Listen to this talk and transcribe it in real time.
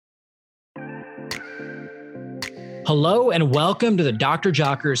Hello and welcome to the Dr.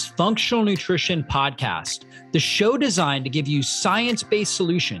 Jocker's Functional Nutrition Podcast, the show designed to give you science-based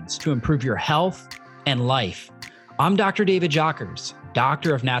solutions to improve your health and life. I'm Dr. David Jockers,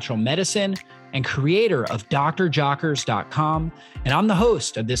 Doctor of Natural Medicine and creator of drjockers.com, and I'm the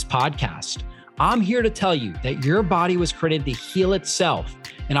host of this podcast. I'm here to tell you that your body was created to heal itself,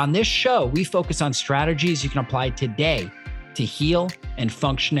 and on this show, we focus on strategies you can apply today to heal and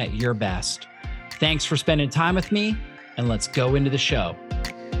function at your best. Thanks for spending time with me, and let's go into the show.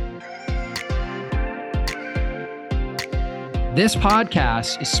 This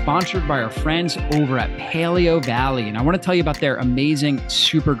podcast is sponsored by our friends over at Paleo Valley, and I want to tell you about their amazing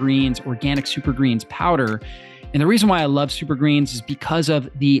Super Greens, organic Super Greens powder. And the reason why I love Super Greens is because of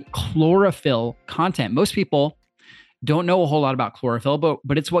the chlorophyll content. Most people don't know a whole lot about chlorophyll,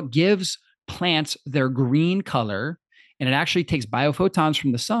 but it's what gives plants their green color. And it actually takes biophotons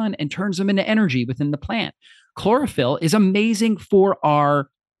from the sun and turns them into energy within the plant. Chlorophyll is amazing for our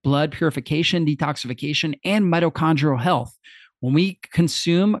blood purification, detoxification, and mitochondrial health. When we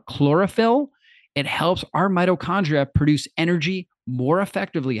consume chlorophyll, it helps our mitochondria produce energy more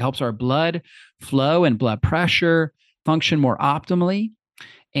effectively. It helps our blood flow and blood pressure function more optimally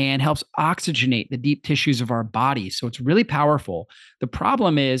and helps oxygenate the deep tissues of our body. So it's really powerful. The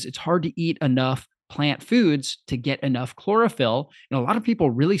problem is it's hard to eat enough plant foods to get enough chlorophyll. And a lot of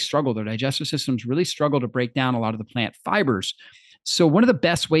people really struggle. Their digestive systems really struggle to break down a lot of the plant fibers. So one of the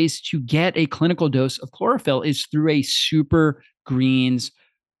best ways to get a clinical dose of chlorophyll is through a Super Greens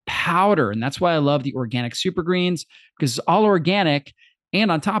powder. And that's why I love the organic Super Greens, because it's all organic.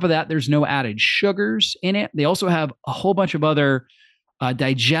 And on top of that, there's no added sugars in it. They also have a whole bunch of other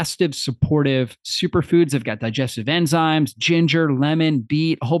digestive supportive superfoods. They've got digestive enzymes, ginger, lemon,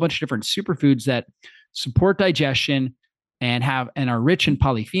 beet, a whole bunch of different superfoods that support digestion and are rich in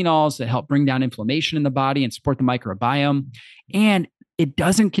polyphenols that help bring down inflammation in the body and support the microbiome. And it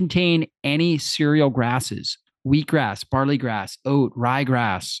doesn't contain any cereal grasses, wheatgrass, barley grass, oat,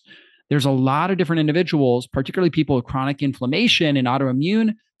 ryegrass. There's a lot of different individuals, particularly people with chronic inflammation and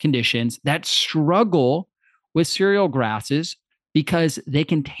autoimmune conditions, that struggle with cereal grasses because they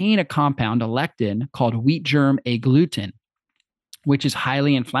contain a compound, a lectin, called wheat germ agglutinin, which is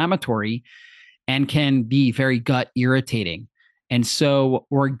highly inflammatory and can be very gut irritating. And so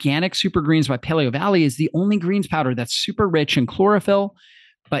organic Super Greens by Paleo Valley is the only greens powder that's super rich in chlorophyll,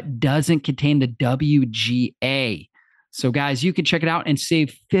 but doesn't contain the WGA. So guys, you can check it out and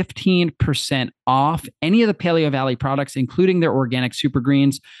save 15% off any of the Paleo Valley products, including their organic Super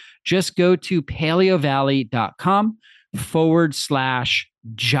Greens. Just go to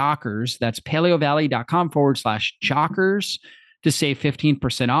paleovalley.com/jockers. That's paleovalley.com/jockers to save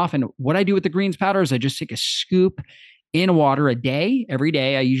 15% off. And what I do with the greens powder is I just take a scoop in water every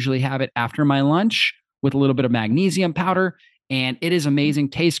day. I usually have it after my lunch with a little bit of magnesium powder. And it is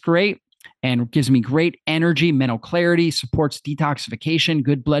amazing, tastes great, and gives me great energy, mental clarity, supports detoxification,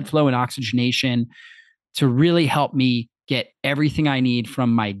 good blood flow and oxygenation to really help me get everything I need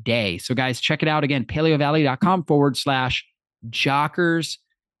from my day. So guys, check it out again, paleovalley.com/jockers,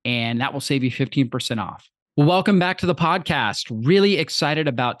 and that will save you 15% off. Well, welcome back to the podcast. Really excited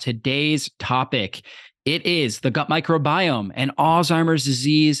about today's topic. It is the gut microbiome and Alzheimer's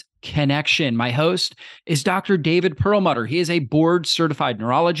disease connection. My host is Dr. David Perlmutter. He is a board-certified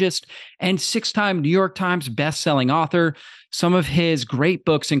neurologist and 6-time New York Times best-selling author. Some of his great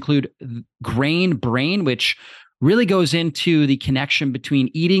books include Grain Brain, which really goes into the connection between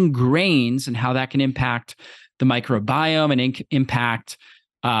eating grains and how that can impact the microbiome and impact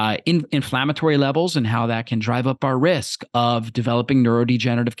inflammatory levels and how that can drive up our risk of developing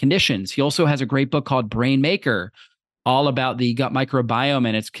neurodegenerative conditions. He also has a great book called Brain Maker, all about the gut microbiome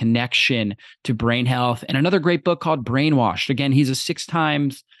and its connection to brain health, and another great book called Brainwashed. Again, he's a 6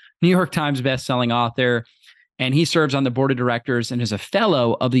 times New York Times bestselling author, and he serves on the board of directors and is a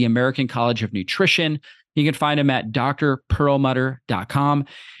fellow of the American College of Nutrition. You can find him at drperlmutter.com.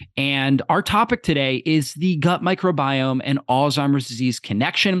 And our topic today is the gut microbiome and Alzheimer's disease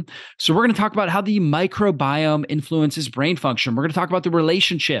connection. So we're going to talk about how the microbiome influences brain function. We're going to talk about the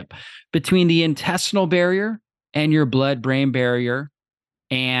relationship between the intestinal barrier and your blood-brain barrier,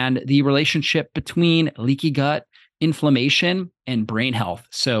 and the relationship between leaky gut, inflammation, and brain health.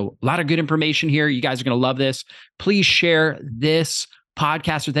 So a lot of good information here. You guys are going to love this. Please share this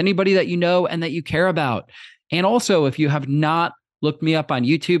podcast with anybody that you know and that you care about. And also, if you have not looked me up on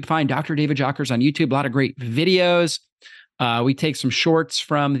YouTube, find Dr. David Jockers on YouTube. A lot of great videos. We take some shorts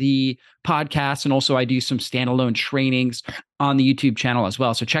from the podcast, and also I do some standalone trainings on the YouTube channel as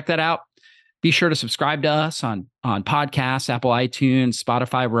well. So check that out. Be sure to subscribe to us on podcasts, Apple, iTunes,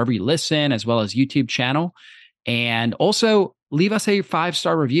 Spotify, wherever you listen, as well as YouTube channel. And also leave us a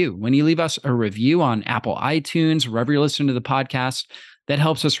 5-star review. When you leave us a review on Apple iTunes, wherever you're listening to the podcast, that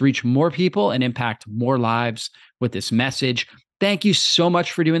helps us reach more people and impact more lives with this message. Thank you so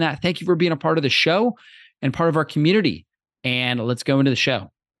much for doing that. Thank you for being a part of the show and part of our community. And let's go into the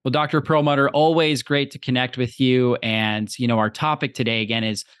show. Well, Dr. Perlmutter, always great to connect with you. And, our topic today, again,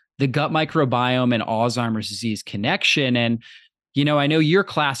 is the gut microbiome and Alzheimer's disease connection. And, I know you're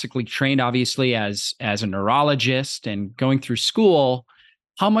classically trained, obviously, as a neurologist and going through school.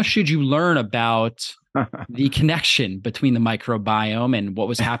 How much should you learn about the connection between the microbiome and what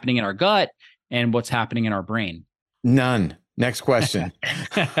was happening in our gut and what's happening in our brain? None. Next question.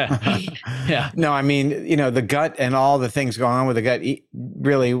 Yeah. No, I mean, the gut and all the things going on with the gut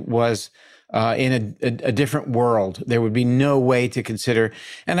really was in a different world. There would be no way to consider.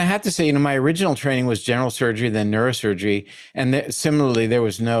 And I have to say, my original training was general surgery, then neurosurgery. And similarly, there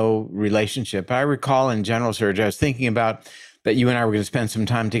was no relationship. I recall in general surgery, I was thinking about that you and I were going to spend some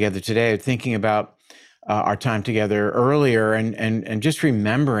time together today, thinking about our time together earlier and just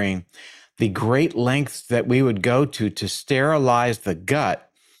remembering the great lengths that we would go to sterilize the gut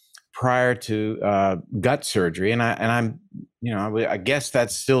prior to gut surgery. And I guess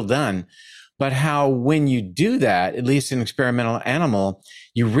that's still done. But how when you do that, at least in experimental animal,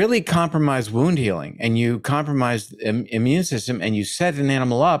 you really compromise wound healing and you compromise the immune system and you set an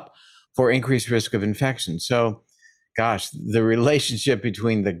animal up for increased risk of infection. So, gosh, the relationship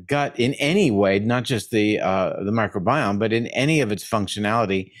between the gut in any way, not just the microbiome, but in any of its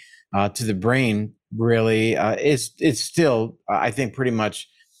functionality to the brain really it's still, I think, pretty much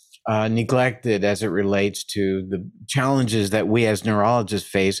neglected as it relates to the challenges that we as neurologists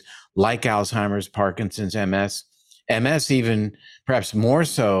face, like Alzheimer's, Parkinson's, MS even perhaps more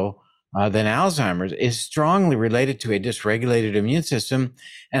so than Alzheimer's, is strongly related to a dysregulated immune system,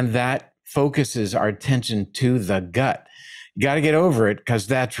 and that focuses our attention to the gut. You got to get over it because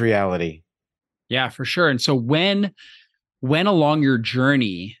that's reality. Yeah, for sure. And so when along your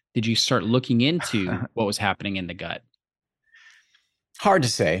journey did you start looking into what was happening in the gut? Hard to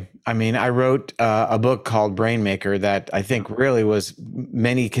say. I mean, I wrote a book called Brain Maker that I think really was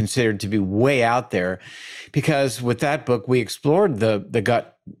many considered to be way out there, because with that book, we explored the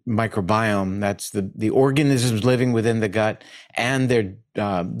gut microbiome. That's the organisms living within the gut and their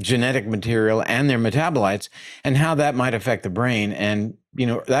genetic material and their metabolites and how that might affect the brain. And,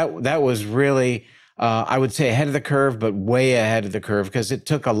 that was really, I would say, ahead of the curve, but way ahead of the curve, because it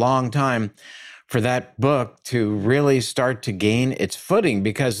took a long time for that book to really start to gain its footing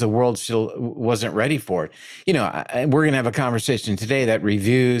because the world still wasn't ready for it. We're going to have a conversation today that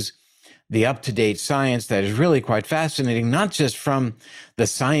reviews the up-to-date science that is really quite fascinating, not just from the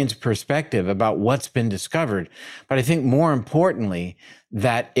science perspective about what's been discovered, but I think more importantly,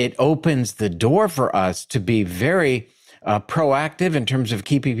 that it opens the door for us to be very proactive in terms of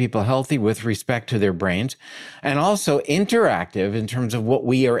keeping people healthy with respect to their brains, and also interactive in terms of what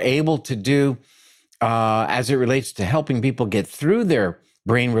we are able to do as it relates to helping people get through their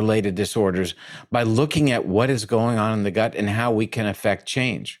brain-related disorders by looking at what is going on in the gut and how we can affect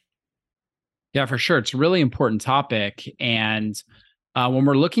change. Yeah, for sure. It's a really important topic. And when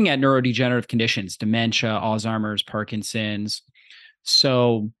we're looking at neurodegenerative conditions, dementia, Alzheimer's, Parkinson's,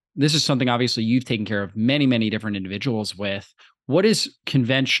 so this is something obviously you've taken care of many, many different individuals with. What is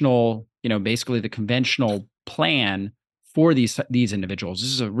conventional, basically the conventional plan for these individuals? This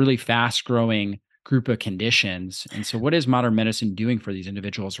is a really fast growing group of conditions. And so what is modern medicine doing for these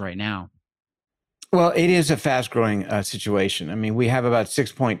individuals right now? Well, it is a fast growing situation. I mean, we have about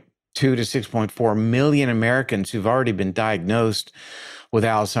 6.2 to 6.4 million Americans who've already been diagnosed with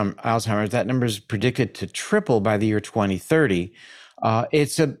Alzheimer's. That number is predicted to triple by the year 2030.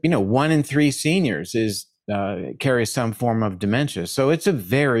 It's 1 in 3 seniors carries some form of dementia. So it's a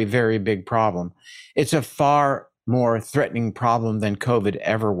very, very big problem. It's a far more threatening problem than COVID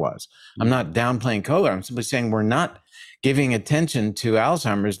ever was. I'm not downplaying COVID. I'm simply saying we're not giving attention to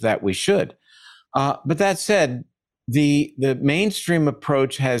Alzheimer's that we should. But that said, the mainstream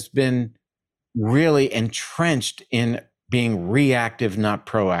approach has been really entrenched in being reactive, not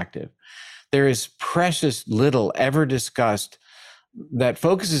proactive. There is precious little ever discussed that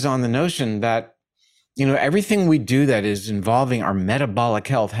focuses on the notion that, everything we do that is involving our metabolic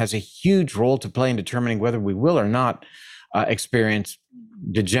health has a huge role to play in determining whether we will or not experience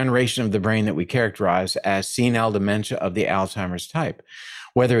degeneration of the brain that we characterize as senile dementia of the Alzheimer's type.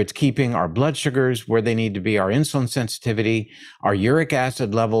 Whether it's keeping our blood sugars where they need to be, our insulin sensitivity, our uric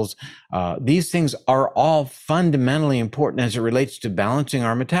acid levels, these things are all fundamentally important as it relates to balancing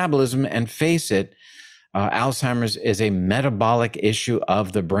our metabolism. And face it, Alzheimer's is a metabolic issue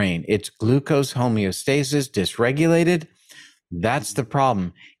of the brain. It's glucose homeostasis dysregulated. That's the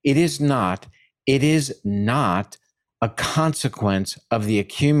problem. It is not a consequence of the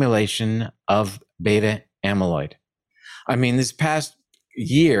accumulation of beta amyloid. I mean, this past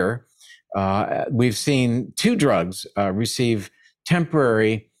year, we've seen two drugs receive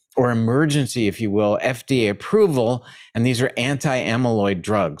temporary or emergency, if you will, FDA approval, and these are anti-amyloid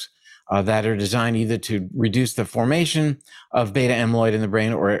drugs that are designed either to reduce the formation of beta amyloid in the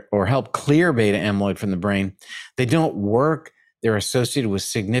brain or help clear beta amyloid from the brain. They don't work. They're associated with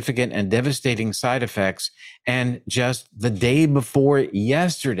significant and devastating side effects. And just the day before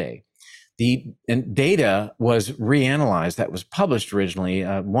yesterday, the data was reanalyzed that was published originally.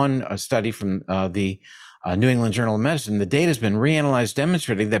 A study from the New England Journal of Medicine. The data has been reanalyzed,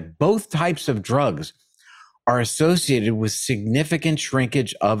 demonstrating that both types of drugs are associated with significant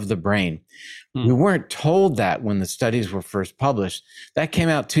shrinkage of the brain. We weren't told that when the studies were first published. That came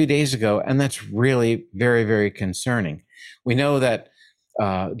out 2 days ago, and that's really very, very concerning. We know that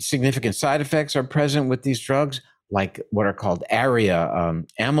significant side effects are present with these drugs, like what are called ARIA,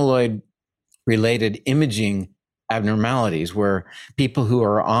 amyloid-related imaging abnormalities, where people who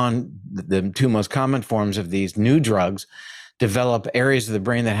are on the two most common forms of these new drugs develop areas of the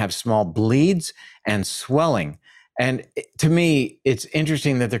brain that have small bleeds and swelling. And to me, it's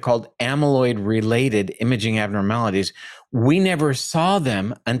interesting that they're called amyloid-related imaging abnormalities. We never saw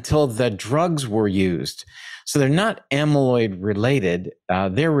them until the drugs were used. So they're not amyloid-related.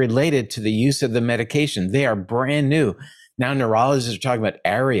 They're related to the use of the medication. They are brand new. Now neurologists are talking about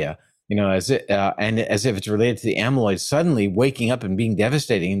ARIA, as if it's related to the amyloid suddenly waking up and being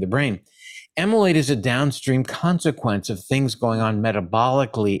devastating in the brain. Amyloid is a downstream consequence of things going on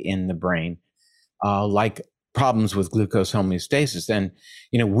metabolically in the brain, like problems with glucose homeostasis. And,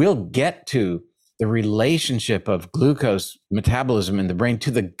 we'll get to the relationship of glucose metabolism in the brain to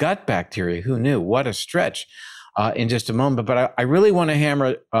the gut bacteria. Who knew? What a stretch in just a moment. But I really want to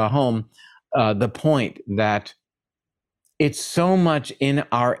hammer home the point that it's so much in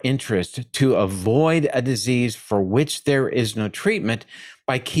our interest to avoid a disease for which there is no treatment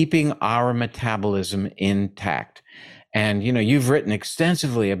by keeping our metabolism intact. And, you've written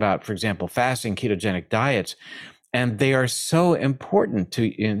extensively about, for example, fasting, ketogenic diets, and they are so important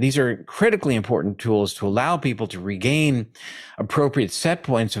these are critically important tools to allow people to regain appropriate set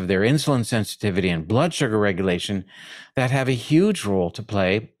points of their insulin sensitivity and blood sugar regulation that have a huge role to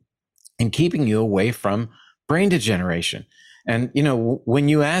play in keeping you away from brain degeneration. And, when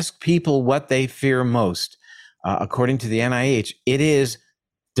you ask people what they fear most, according to the NIH, it is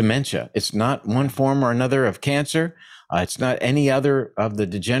dementia. It's not one form or another of cancer. It's not any other of the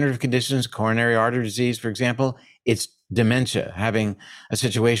degenerative conditions, coronary artery disease, for example. It's dementia, having a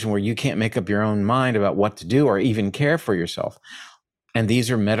situation where you can't make up your own mind about what to do or even care for yourself. And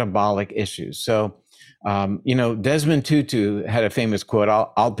these are metabolic issues. So, Desmond Tutu had a famous quote.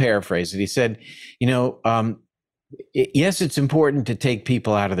 I'll paraphrase it. He said, yes, it's important to take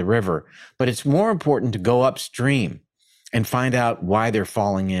people out of the river, but it's more important to go upstream and find out why they're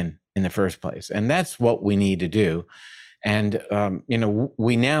falling in the first place. And that's what we need to do. And,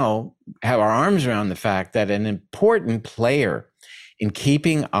 we now have our arms around the fact that an important player in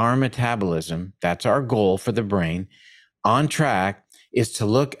keeping our metabolism, that's our goal for the brain, on track is to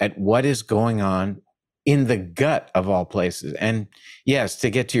look at what is going on in the gut of all places. And yes, to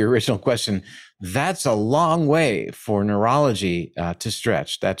get to your original question, that's a long way for neurology to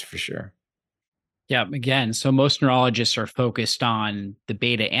stretch, that's for sure. Yeah, again, so most neurologists are focused on the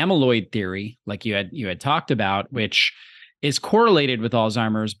beta amyloid theory, like you had talked about, which is correlated with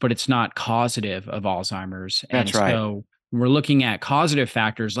Alzheimer's, but it's not causative of Alzheimer's. That's right. So we're looking at causative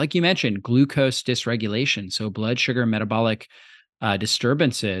factors, like you mentioned, glucose dysregulation, so blood sugar metabolic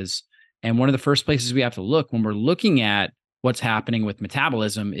disturbances. And one of the first places we have to look when we're looking at what's happening with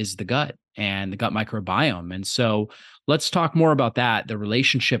metabolism is the gut and the gut microbiome. And so let's talk more about that, the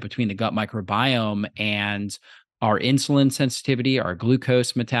relationship between the gut microbiome and our insulin sensitivity, our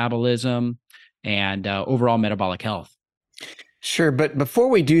glucose metabolism, and overall metabolic health. Sure. But before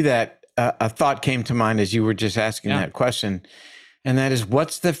we do that, a thought came to mind as you were just asking that question. And that is,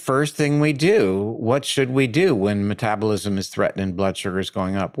 what's the first thing we do? What should we do when metabolism is threatened and blood sugar is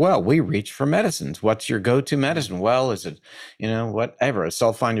going up? Well, we reach for medicines. What's your go-to medicine? Well, is it, whatever,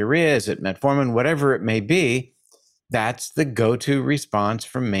 sulfonylurea, is it metformin, whatever it may be? That's the go-to response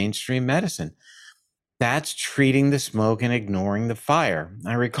from mainstream medicine. That's treating the smoke and ignoring the fire.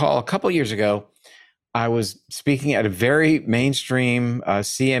 I recall a couple of years ago, I was speaking at a very mainstream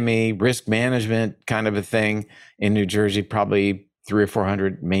CME risk management kind of a thing in New Jersey, probably three or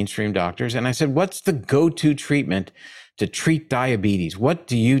 400 mainstream doctors. And I said, what's the go-to treatment to treat diabetes? What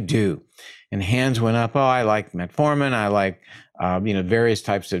do you do? And hands went up. Oh, I like metformin. I like, various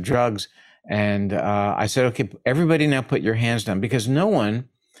types of drugs. And I said, okay, everybody now put your hands down, because no one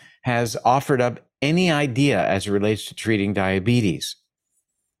has offered up any idea as it relates to treating diabetes.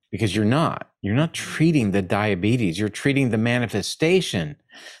 Because you're not treating the diabetes. You're treating the manifestation.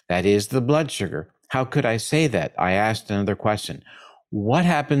 That is the blood sugar. How could I say that? I asked another question. What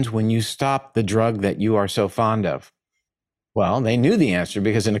happens when you stop the drug that you are so fond of? Well, they knew the answer,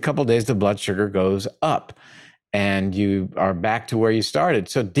 because in a couple of days, the blood sugar goes up and you are back to where you started.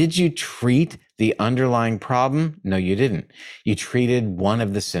 So did you treat the underlying problem? No, you didn't. You treated one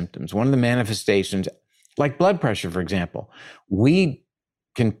of the symptoms, one of the manifestations, like blood pressure, for example. We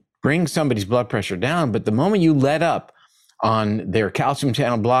can bring somebody's blood pressure down, but the moment you let up on their calcium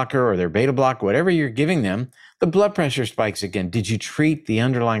channel blocker or their beta blocker, whatever you're giving them, the blood pressure spikes again. Did you treat the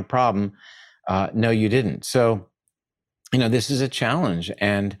underlying problem? No, you didn't. So, this is a challenge.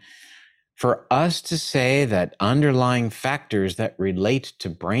 And for us to say that underlying factors that relate to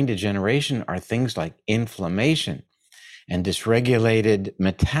brain degeneration are things like inflammation and dysregulated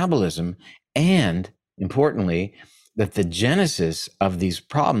metabolism, and importantly, that the genesis of these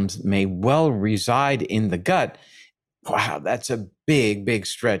problems may well reside in the gut. Wow, that's a big, big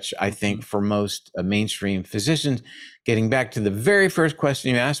stretch, I think, for most mainstream physicians. Getting back to the very first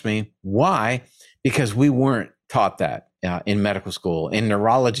question you asked me, why? Because we weren't taught that in medical school, in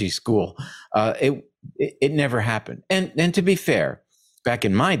neurology school. It never happened. And to be fair, back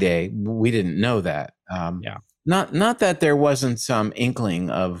in my day, we didn't know that. Not that there wasn't some inkling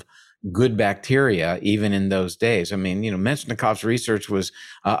of good bacteria even in those days. I mean, Metchnikoff's research was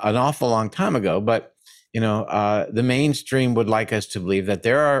an awful long time ago, but the mainstream would like us to believe that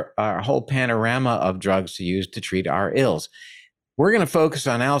there are a whole panorama of drugs to use to treat our ills. We're going to focus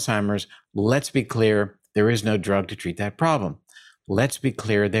on Alzheimer's. Let's be clear, there is no drug to treat that problem. Let's be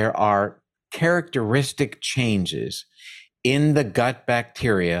clear, there are characteristic changes in the gut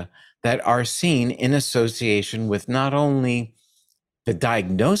bacteria that are seen in association with not only the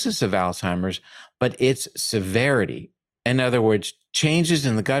diagnosis of Alzheimer's, but its severity. In other words, changes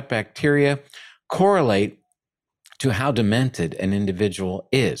in the gut bacteria correlate to how demented an individual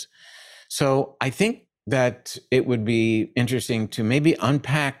is. So I think that it would be interesting to maybe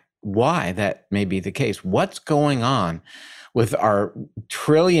unpack why that may be the case. What's going on with our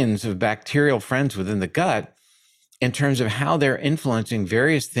trillions of bacterial friends within the gut in terms of how they're influencing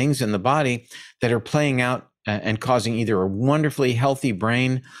various things in the body that are playing out and causing either a wonderfully healthy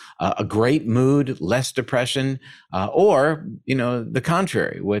brain, a great mood, less depression, or the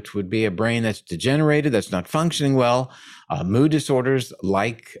contrary, which would be a brain that's degenerated, that's not functioning well, mood disorders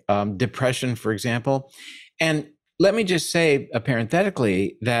like depression, for example. And let me just say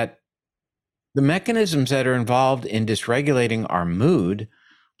parenthetically that the mechanisms that are involved in dysregulating our mood,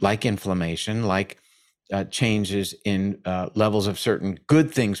 like inflammation, like changes in levels of certain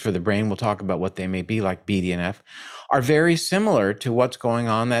good things for the brain, we'll talk about what they may be, like BDNF, are very similar to what's going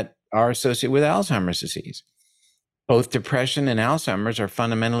on that are associated with Alzheimer's disease. Both depression and Alzheimer's are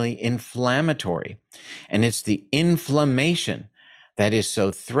fundamentally inflammatory, and it's the inflammation that is so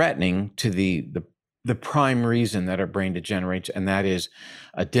threatening to the prime reason that our brain degenerates, and that is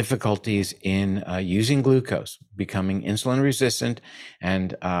difficulties in using glucose, becoming insulin resistant,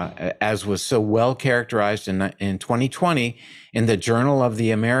 and as was so well characterized in 2020 in the Journal of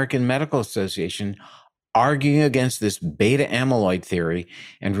the American Medical Association, arguing against this beta amyloid theory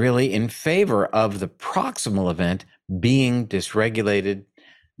and really in favor of the proximal event being dysregulated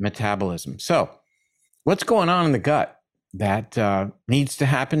metabolism. So what's going on in the gut that needs to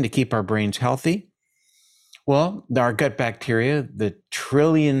happen to keep our brains healthy? Well, our gut bacteria, the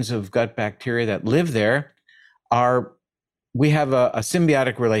trillions of gut bacteria that live there, we have a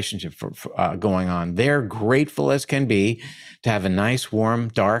symbiotic relationship going on. They're grateful as can be to have a nice, warm,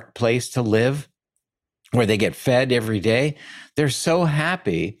 dark place to live where they get fed every day. They're so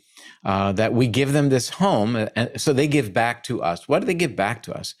happy that we give them this home, and so they give back to us. What do they give back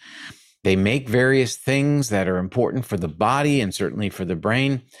to us? They make various things that are important for the body and certainly for the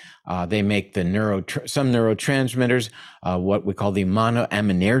brain. They make some neurotransmitters, what we call the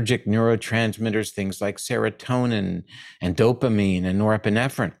monoaminergic neurotransmitters, things like serotonin and dopamine and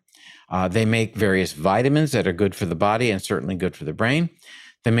norepinephrine. They make various vitamins that are good for the body and certainly good for the brain.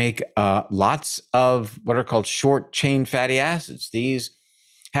 They make lots of what are called short-chain fatty acids. These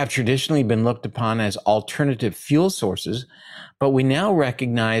have traditionally been looked upon as alternative fuel sources, but we now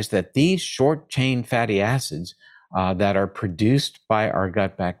recognize that these short-chain fatty acids that are produced by our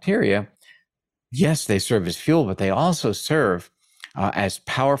gut bacteria, yes, they serve as fuel, but they also serve as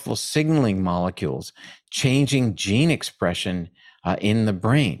powerful signaling molecules, changing gene expression in the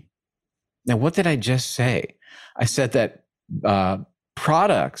brain. Now, what did I just say? I said that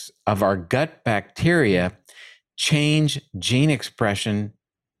products of our gut bacteria change gene expression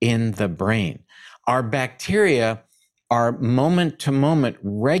in the brain. Our bacteria are moment to moment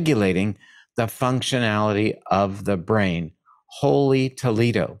regulating the functionality of the brain. Holy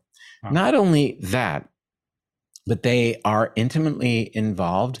Toledo. Wow. Not only that, but they are intimately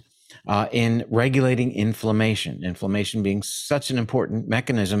involved in regulating inflammation. Inflammation being such an important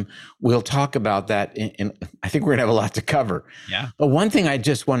mechanism. We'll talk about that. I think we're going to have a lot to cover. Yeah. But one thing I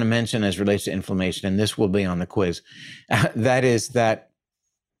just want to mention as relates to inflammation, and this will be on the quiz, that is that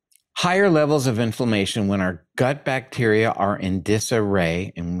higher levels of inflammation when our gut bacteria are in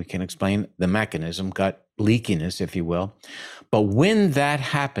disarray, and we can explain the mechanism, gut leakiness, if you will. But when that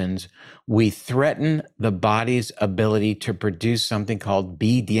happens, we threaten the body's ability to produce something called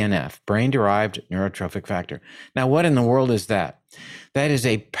BDNF, brain-derived neurotrophic factor. Now, what in the world is that? That is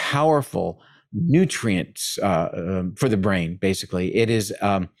a powerful nutrient for the brain, basically. It is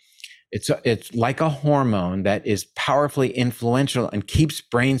it's like a hormone that is powerfully influential and keeps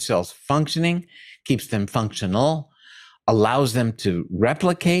brain cells functioning, keeps them functional, allows them to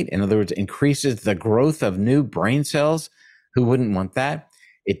replicate. In other words, increases the growth of new brain cells. Who wouldn't want that?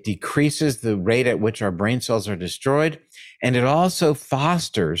 It decreases the rate at which our brain cells are destroyed. And it also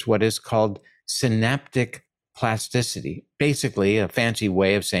fosters what is called synaptic plasticity, basically a fancy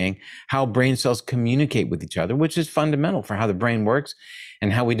way of saying how brain cells communicate with each other, which is fundamental for how the brain works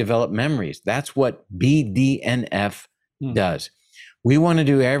and how we develop memories. That's what BDNF does. We want to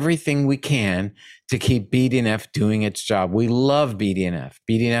do everything we can to keep BDNF doing its job. We love BDNF.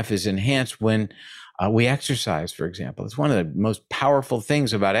 BDNF is enhanced when we exercise, for example. It's one of the most powerful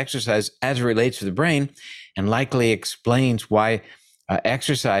things about exercise as it relates to the brain, and likely explains why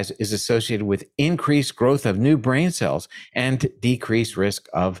exercise is associated with increased growth of new brain cells and decreased risk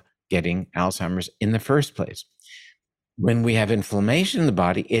of getting Alzheimer's in the first place. When we have inflammation in the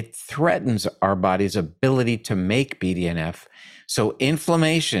body, it threatens our body's ability to make BDNF. So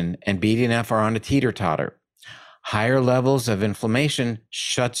inflammation and BDNF are on a teeter-totter. Higher levels of inflammation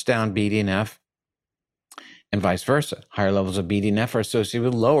shuts down BDNF, and vice versa. Higher levels of BDNF are associated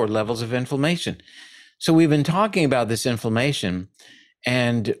with lower levels of inflammation. So we've been talking about this inflammation,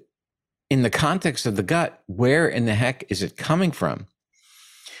 and in the context of the gut, where in the heck is it coming from?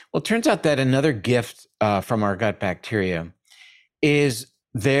 Well, it turns out that another gift from our gut bacteria is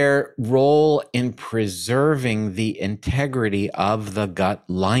their role in preserving the integrity of the gut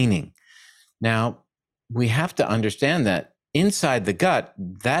lining. Now, we have to understand that inside the gut,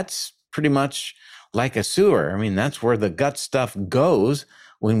 that's pretty much like a sewer. I mean, that's where the gut stuff goes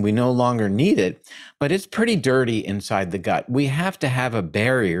when we no longer need it, but it's pretty dirty inside the gut. We have to have a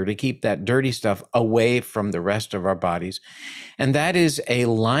barrier to keep that dirty stuff away from the rest of our bodies. And that is a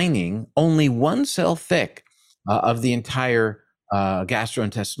lining only one cell thick of the entire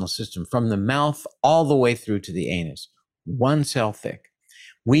gastrointestinal system, from the mouth all the way through to the anus, one cell thick.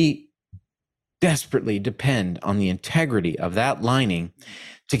 We desperately depend on the integrity of that lining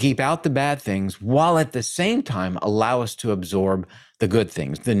to keep out the bad things, while at the same time allow us to absorb the good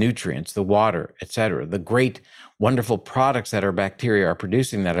things, the nutrients, the water, et cetera, the great, wonderful products that our bacteria are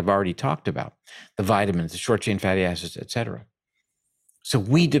producing that I've already talked about, the vitamins, the short-chain fatty acids, et cetera. So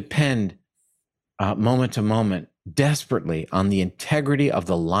we depend moment to moment desperately on the integrity of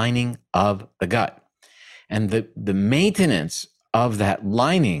the lining of the gut. And the maintenance of that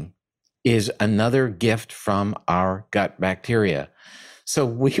lining is another gift from our gut bacteria. So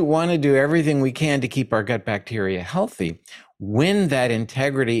we want to do everything we can to keep our gut bacteria healthy. When that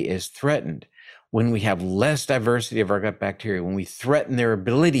integrity is threatened, when we have less diversity of our gut bacteria, when we threaten their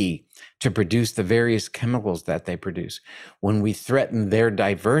ability to produce the various chemicals that they produce, when we threaten their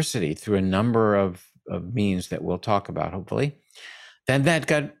diversity through a number of means that we'll talk about, hopefully, then that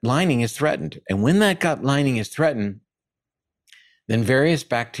gut lining is threatened. And when that gut lining is threatened, then various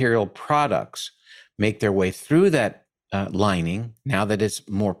bacterial products make their way through that lining, now that it's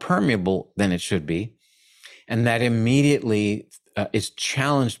more permeable than it should be, and that immediately is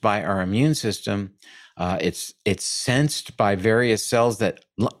challenged by our immune system. It's sensed by various cells that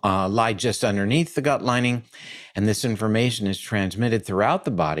lie just underneath the gut lining, and this information is transmitted throughout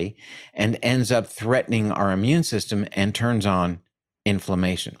the body and ends up threatening our immune system and turns on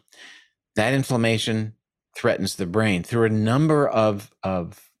inflammation. That inflammation threatens the brain through a number of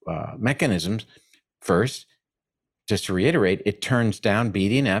mechanisms. First, just to reiterate, it turns down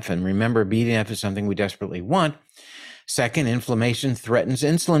BDNF, and remember, BDNF is something we desperately want. Second, inflammation threatens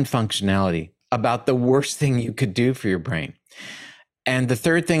insulin functionality, about the worst thing you could do for your brain. And the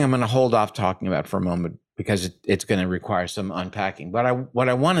third thing I'm going to hold off talking about for a moment because it's going to require some unpacking. But what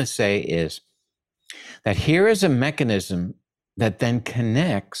I want to say is that here is a mechanism that then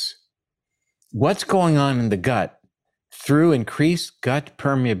connects what's going on in the gut through increased gut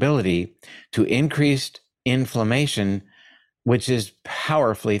permeability to increased inflammation, which is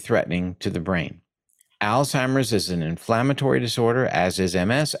powerfully threatening to the brain. Alzheimer's is an inflammatory disorder, as is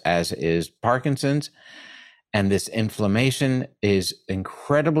MS, as is Parkinson's. And this inflammation is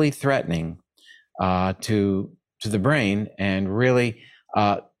incredibly threatening to the brain, and really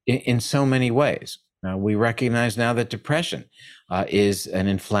in so many ways. We recognize now that depression is an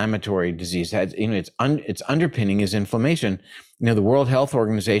inflammatory disease. Its underpinning is inflammation. The World Health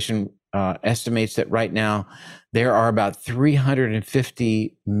Organization estimates that right now there are about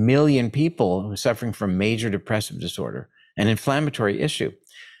 350 million people who are suffering from major depressive disorder, an inflammatory issue.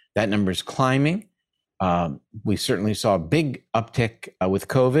 That number is climbing. We certainly saw a big uptick with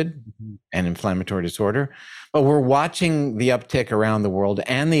COVID and inflammatory disorder, but we're watching the uptick around the world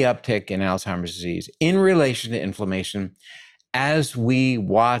and the uptick in Alzheimer's disease in relation to inflammation as we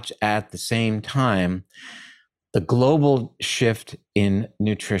watch at the same time the global shift in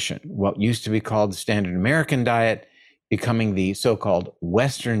nutrition, what used to be called the standard American diet, becoming the so-called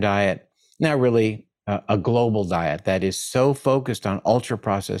Western diet, now really a global diet that is so focused on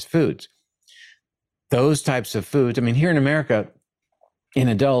ultra-processed foods. Those types of foods, here in America, in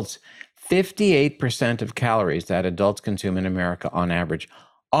adults, 58% of calories that adults consume in America on average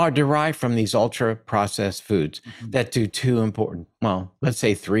are derived from these ultra-processed foods that do three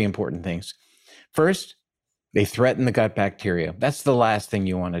important things. First, they threaten the gut bacteria. That's the last thing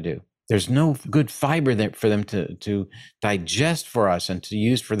you want to do. There's no good fiber there for them to digest for us and to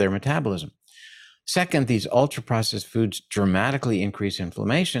use for their metabolism. Second, these ultra-processed foods dramatically increase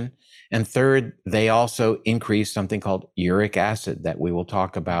inflammation. And third, they also increase something called uric acid that we will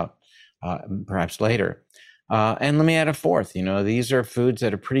talk about perhaps later. And let me add a fourth. These are foods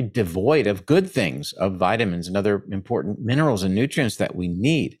that are pretty devoid of good things, of vitamins and other important minerals and nutrients that we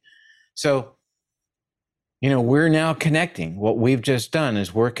need. So, we're now connecting. What we've just done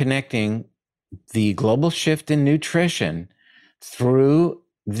is we're connecting the global shift in nutrition through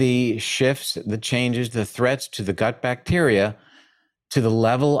the shifts, the changes, the threats to the gut bacteria, to the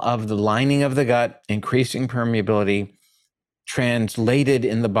level of the lining of the gut, increasing permeability, translated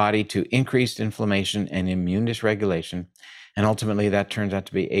in the body to increased inflammation and immune dysregulation. And ultimately, that turns out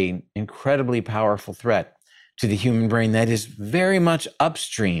to be an incredibly powerful threat to the human brain that is very much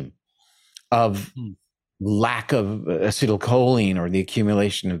upstream of lack of acetylcholine or the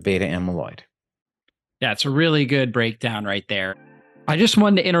accumulation of beta amyloid. Yeah, it's a really good breakdown right there. I just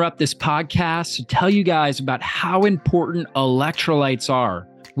wanted to interrupt this podcast to tell you guys about how important electrolytes are.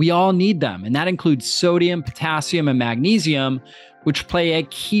 We all need them, and that includes sodium, potassium, and magnesium, which play a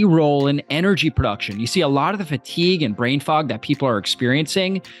key role in energy production. You see, a lot of the fatigue and brain fog that people are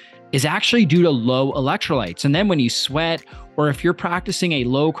experiencing is actually due to low electrolytes. And then when you sweat, or if you're practicing a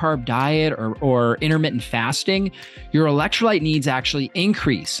low carb diet or intermittent fasting, your electrolyte needs actually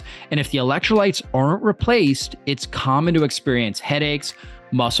increase. And if the electrolytes aren't replaced, it's common to experience headaches,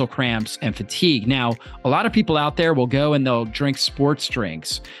 muscle cramps, and fatigue. Now, a lot of people out there will go and they'll drink sports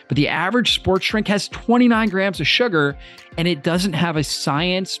drinks, but the average sports drink has 29 grams of sugar, and it doesn't have a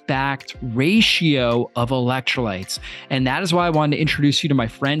science-backed ratio of electrolytes. And that is why I wanted to introduce you to my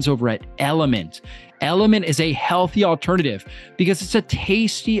friends over at Element. Element is a healthy alternative because it's a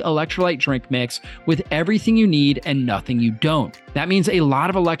tasty electrolyte drink mix with everything you need and nothing you don't. That means a lot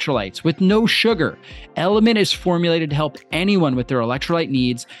of electrolytes with no sugar. Element is formulated to help anyone with their electrolyte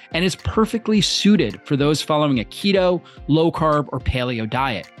needs and is perfectly suited for those following a keto, low carb, or paleo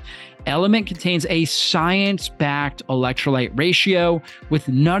diet. Element contains a science-backed electrolyte ratio with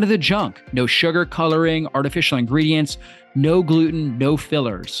none of the junk, no sugar, coloring, artificial ingredients, no gluten, no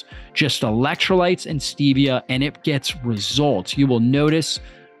fillers, just electrolytes and stevia, and it gets results. You will notice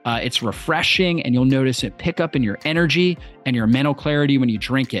it's refreshing, and you'll notice it pick up in your energy and your mental clarity when you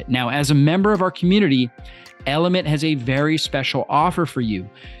drink it. Now, as a member of our community, Element has a very special offer for you.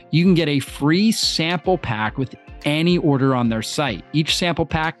 You can get a free sample pack with any order on their site. Each sample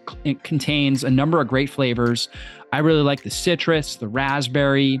pack contains a number of great flavors. I really like the citrus, the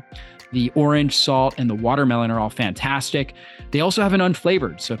raspberry, the orange, salt, and the watermelon are all fantastic. They also have an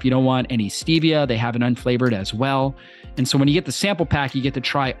unflavored. So if you don't want any stevia, they have an unflavored as well. And so when you get the sample pack, you get to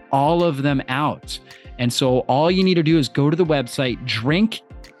try all of them out. And so all you need to do is go to the website,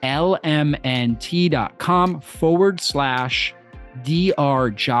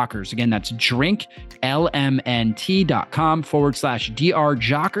 drinklmnt.com/drjockers. Again, that's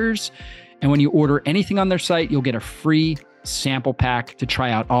drinklmnt.com/drjockers. And when you order anything on their site, you'll get a free sample pack to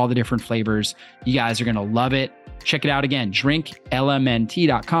try out all the different flavors. You guys are going to love it. Check it out again,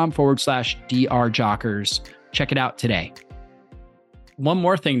 drinklmnt.com/drjockers. Check it out today. One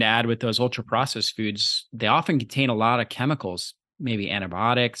more thing to add with those ultra processed foods, they often contain a lot of chemicals, maybe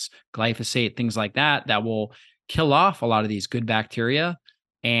antibiotics, glyphosate, things like that, that will kill off a lot of these good bacteria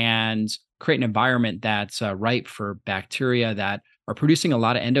and create an environment that's ripe for bacteria that are producing a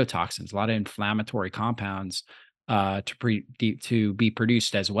lot of endotoxins, a lot of inflammatory compounds to be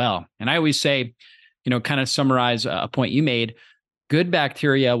produced as well. And I always say, kind of summarize a point you made, good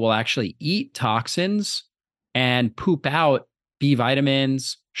bacteria will actually eat toxins and poop out B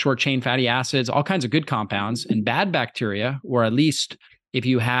vitamins, short chain fatty acids, all kinds of good compounds. And bad bacteria, or at least if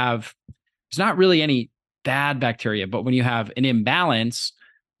you have, there's not really any bad bacteria, but when you have an imbalance,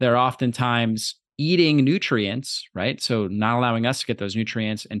 they're oftentimes eating nutrients, right? So not allowing us to get those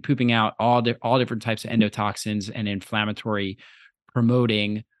nutrients and pooping out all different types of endotoxins and inflammatory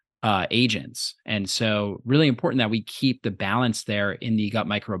promoting agents. And so really important that we keep the balance there in the gut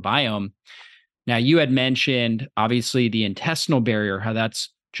microbiome. Now, you had mentioned, obviously, the intestinal barrier, how that's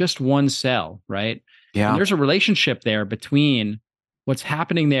just one cell, right? Yeah. And there's a relationship there between what's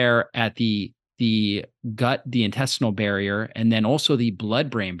happening there at the gut, the intestinal barrier, and then also the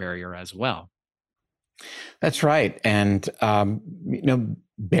blood-brain barrier as well. That's right. And,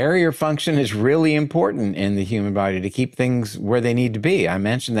 barrier function is really important in the human body to keep things where they need to be. I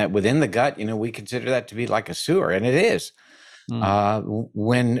mentioned that within the gut, we consider that to be like a sewer, and it is.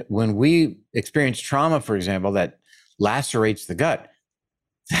 When we experience trauma, for example, that lacerates the gut,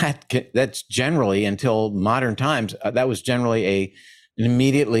 that's generally, until modern times, that was generally an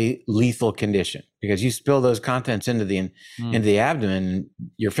immediately lethal condition, because you spill those contents into the abdomen,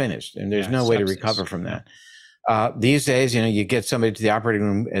 you're finished, and there's no way to recover from that. These days, you get somebody to the operating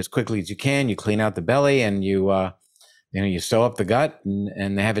room as quickly as you can. You clean out the belly, and you sew up the gut,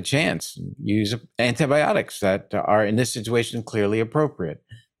 and they have a chance. Use antibiotics that are, in this situation, clearly appropriate.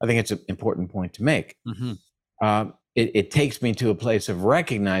 I think it's an important point to make. It takes me to a place of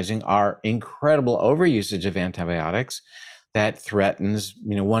recognizing our incredible overusage of antibiotics that threatens,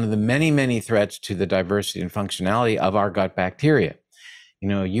 one of the many, many threats to the diversity and functionality of our gut bacteria.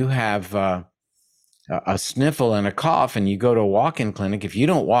 You have a sniffle and a cough, and you go to a walk-in clinic. If you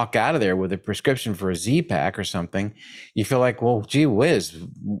don't walk out of there with a prescription for a Z-Pak or something, you feel like, well, gee whiz,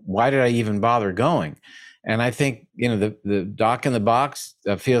 why did I even bother going? And I think, the doc in the box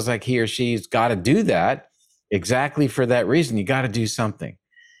feels like he or she's got to do that exactly for that reason. You got to do something.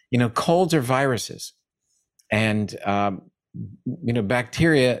 Colds are viruses, and,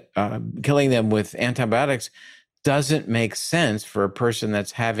 bacteria, killing them with antibiotics doesn't make sense for a person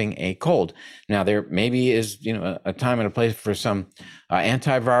that's having a cold. Now, there maybe is, a time and a place for some newer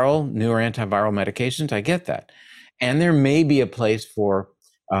antiviral medications. I get that. And there may be a place for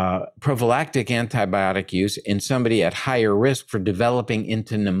prophylactic antibiotic use in somebody at higher risk for developing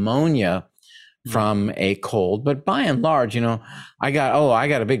into pneumonia from a cold. But by and large, I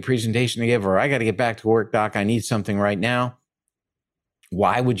got a big presentation to give, or I got to get back to work, doc, I need something right now.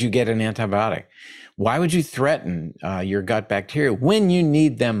 Why would you get an antibiotic? Why would you threaten your gut bacteria when you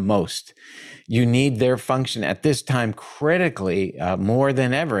need them most? You need their function at this time critically more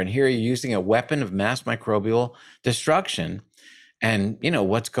than ever. And here you're using a weapon of mass microbial destruction. And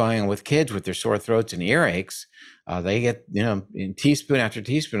what's going on with kids with their sore throats and earaches? They get teaspoon after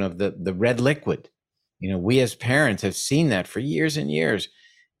teaspoon of the red liquid. We as parents have seen that for years and years,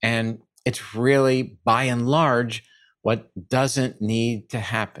 and it's really, by and large, what doesn't need to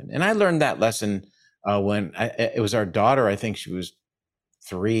happen. And I learned that lesson when it was our daughter. I think she was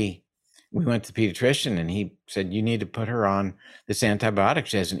 3. We went to the pediatrician, and he said, you need to put her on this antibiotic.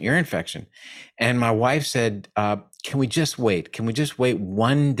 She has an ear infection. And my wife said, can we just wait? Can we just wait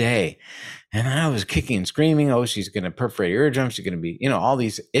one day? And I was kicking and screaming. Oh, she's going to perforate eardrum. She's going to be, all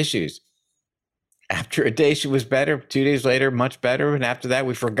these issues. After a day, she was better. 2 days later, much better. And after that,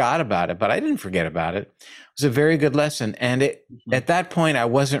 we forgot about it. But I didn't forget about it. It was a very good lesson. And at that point, I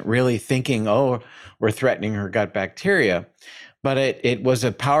wasn't really thinking, oh, we're threatening her gut bacteria. But it was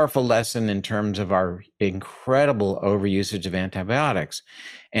a powerful lesson in terms of our incredible overusage of antibiotics.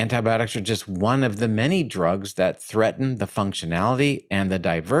 Antibiotics are just one of the many drugs that threaten the functionality and the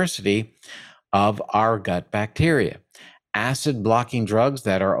diversity of our gut bacteria. Acid blocking drugs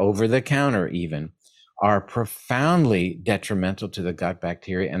that are over the counter even are profoundly detrimental to the gut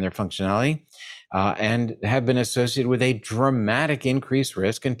bacteria and their functionality, and have been associated with a dramatic increased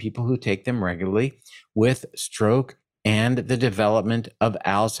risk in people who take them regularly with stroke and the development of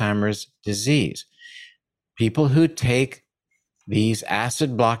Alzheimer's disease. People who take These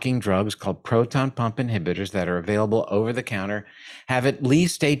acid blocking drugs called proton pump inhibitors that are available over the counter have at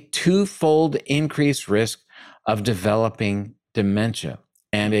least a twofold increased risk of developing dementia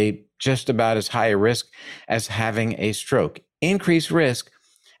and a just about as high a risk as having a stroke. Increased risk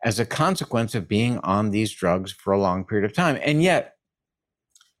as a consequence of being on these drugs for a long period of time. And yet,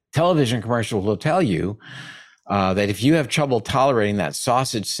 television commercials will tell you that if you have trouble tolerating that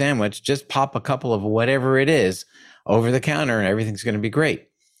sausage sandwich, just pop a couple of whatever it is over the counter and everything's going to be great.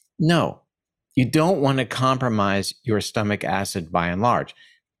 No, you don't want to compromise your stomach acid by and large.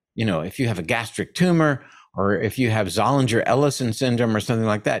 If you have a gastric tumor or if you have Zollinger-Ellison syndrome or something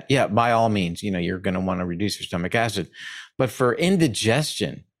like that, yeah, by all means, you're going to want to reduce your stomach acid. But for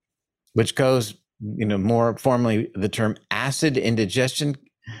indigestion, which goes, more formally, the term acid indigestion,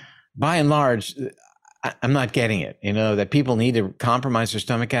 by and large, I'm not getting it, that people need to compromise their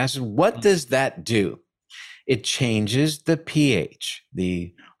stomach acid. What does that do? It changes the pH,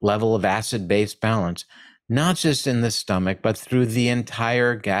 the level of acid-base balance, not just in the stomach, but through the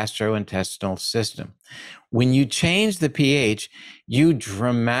entire gastrointestinal system. When you change the pH, you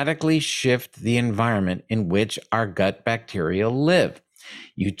dramatically shift the environment in which our gut bacteria live.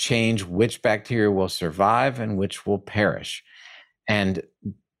 You change which bacteria will survive and which will perish. And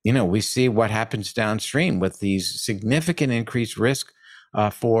we see what happens downstream with these significant increased risk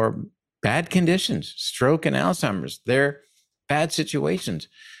for bad conditions, stroke and Alzheimer's. They're bad situations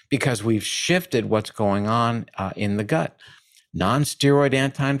because we've shifted what's going on in the gut. Non-steroid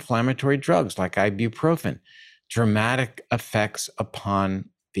anti-inflammatory drugs like ibuprofen, dramatic effects upon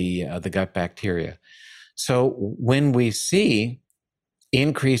the gut bacteria. So when we see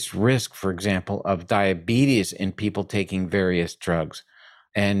increased risk, for example, of diabetes in people taking various drugs,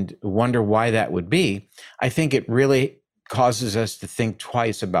 and wonder why that would be, I think it really causes us to think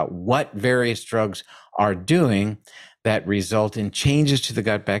twice about what various drugs are doing that result in changes to the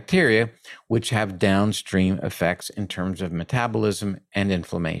gut bacteria, which have downstream effects in terms of metabolism and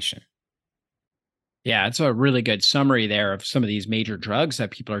inflammation. Yeah, it's a really good summary there of some of these major drugs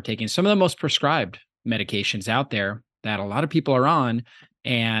that people are taking, some of the most prescribed medications out there that a lot of people are on,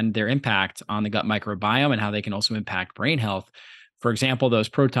 and their impact on the gut microbiome and how they can also impact brain health. For example, those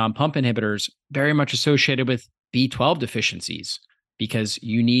proton pump inhibitors, very much associated with B12 deficiencies, because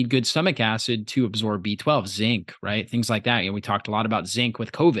you need good stomach acid to absorb B12, zinc, right? Things like that. We talked a lot about zinc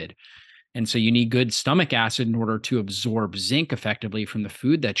with COVID. And so you need good stomach acid in order to absorb zinc effectively from the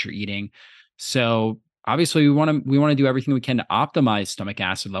food that you're eating. So obviously we want to do everything we can to optimize stomach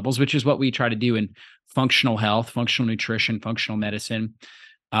acid levels, which is what we try to do in functional health, functional nutrition, functional medicine.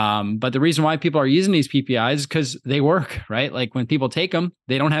 But the reason why people are using these PPIs is because they work, right? Like when people take them,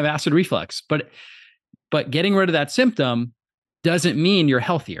 they don't have acid reflux. But getting rid of that symptom doesn't mean you're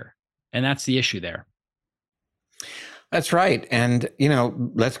healthier. And that's the issue there. That's right. And,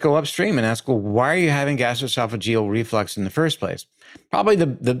 let's go upstream and ask, well, why are you having gastroesophageal reflux in the first place? Probably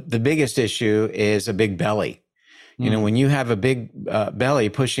the biggest issue is a big belly. When you have a big belly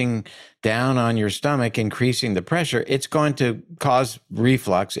pushing down on your stomach, increasing the pressure, it's going to cause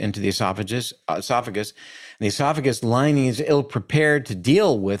reflux into the esophagus. And the esophagus lining is ill-prepared to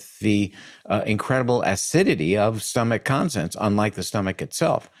deal with the incredible acidity of stomach contents, unlike the stomach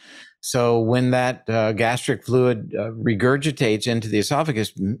itself. So when that gastric fluid regurgitates into the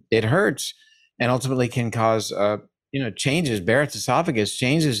esophagus, it hurts and ultimately can cause changes, Barrett's esophagus,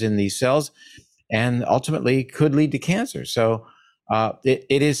 changes in these cells, and ultimately could lead to cancer. So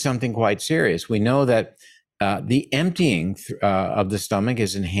it is something quite serious. We know that the emptying of the stomach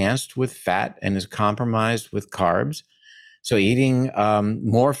is enhanced with fat and is compromised with carbs. So eating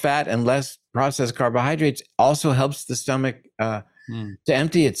more fat and less processed carbohydrates also helps the stomach to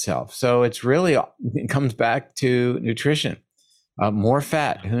empty itself. So it comes back to nutrition. More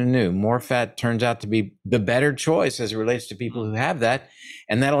fat, who knew? More fat turns out to be the better choice as it relates to people who have that.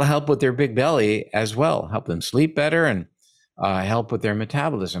 And that'll help with their big belly as well, help them sleep better and help with their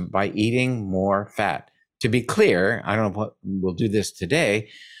metabolism by eating more fat. To be clear, I don't know what we'll do this today,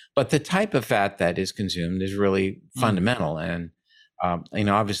 but the type of fat that is consumed is really fundamental. And,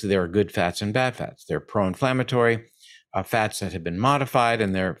 obviously there are good fats and bad fats. They're pro-inflammatory fats that have been modified,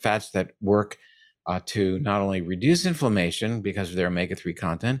 and they're fats that work to not only reduce inflammation because of their omega-3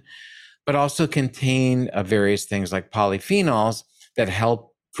 content, but also contain various things like polyphenols that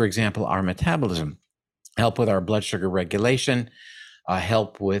help, for example, our metabolism, help with our blood sugar regulation,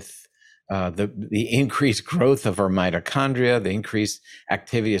 help with the increased growth of our mitochondria, the increased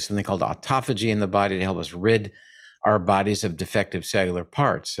activity of something called autophagy in the body to help us rid our bodies of defective cellular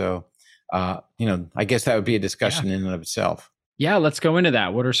parts. So, I guess that would be a discussion in and of itself. Yeah, let's go into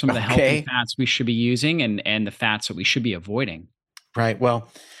that. What are some of the healthy fats we should be using and the fats that we should be avoiding? Right. Well,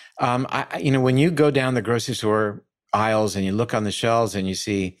 when you go down the grocery store aisles and you look on the shelves and you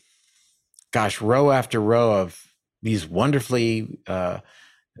see, gosh, row after row of these wonderfully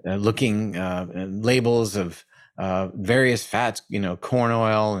looking labels of various fats, corn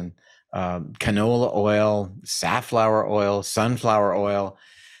oil and canola oil, safflower oil, sunflower oil.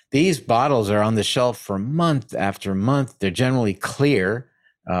 These bottles are on the shelf for month after month. They're generally clear,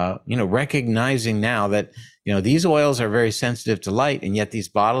 recognizing now that, these oils are very sensitive to light, and yet these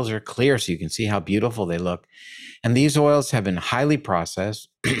bottles are clear so you can see how beautiful they look. And these oils have been highly processed.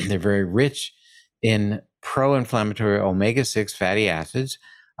 They're very rich in pro-inflammatory omega-6 fatty acids,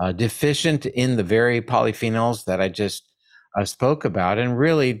 deficient in the very polyphenols that I just spoke about, and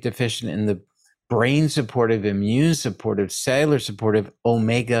really deficient in the brain supportive, immune supportive, cellular supportive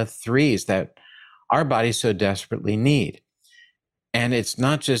omega-3s that our bodies so desperately need. And it's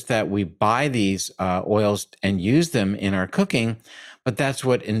not just that we buy these oils and use them in our cooking, but that's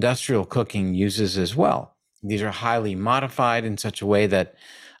what industrial cooking uses as well. These are highly modified in such a way that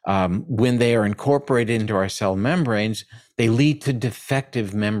when they are incorporated into our cell membranes, they lead to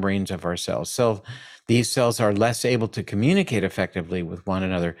defective membranes of our cells. So these cells are less able to communicate effectively with one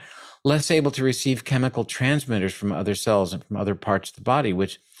another, less able to receive chemical transmitters from other cells and from other parts of the body,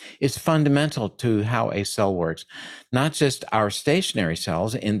 which is fundamental to how a cell works. Not just our stationary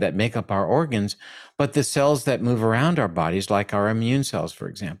cells that make up our organs, but the cells that move around our bodies, like our immune cells, for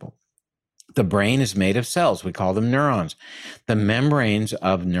example. The brain is made of cells. We call them neurons. The membranes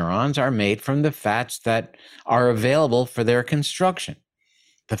of neurons are made from the fats that are available for their construction.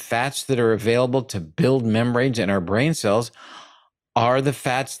 The fats that are available to build membranes in our brain cells are the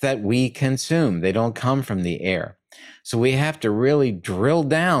fats that we consume. They don't come from the air. So we have to really drill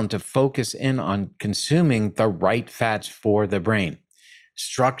down to focus in on consuming the right fats for the brain.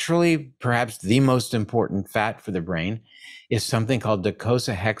 Structurally, perhaps the most important fat for the brain is something called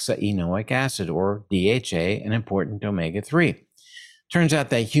docosahexaenoic acid, or DHA, an important omega-3. Turns out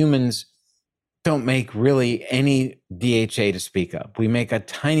that humans don't make really any DHA to speak of. We make a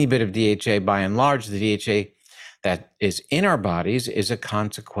tiny bit of DHA. By and large, the DHA that is in our bodies is a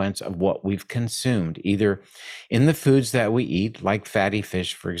consequence of what we've consumed, either in the foods that we eat, like fatty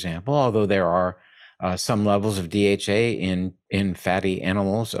fish, for example, although there are some levels of DHA in fatty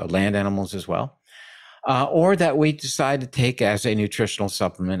animals, land animals as well, or that we decide to take as a nutritional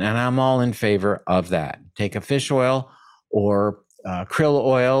supplement. And I'm all in favor of that. Take a fish oil or krill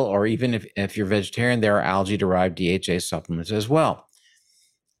oil, or even if you're vegetarian, there are algae-derived DHA supplements as well.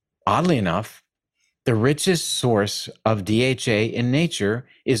 Oddly enough, the richest source of DHA in nature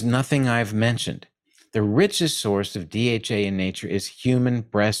is nothing I've mentioned. The richest source of DHA in nature is human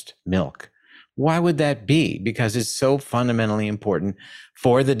breast milk. Why would that be? Because it's so fundamentally important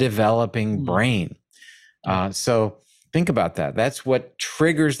for the developing brain. So think about that. That's what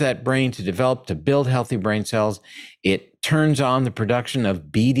triggers that brain to develop, to build healthy brain cells. It turns on the production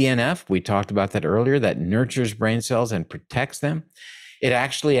of BDNF. We talked about that earlier, that nurtures brain cells and protects them. It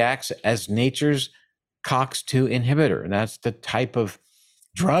actually acts as nature's COX-2 inhibitor. And that's the type of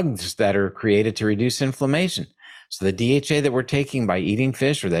drugs that are created to reduce inflammation. So the DHA that we're taking by eating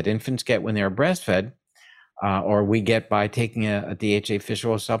fish, or that infants get when they're breastfed, or we get by taking a DHA fish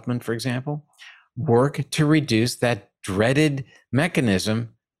oil supplement, for example, work to reduce that dreaded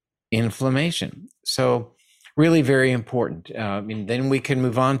mechanism, inflammation. So really very important. Then we can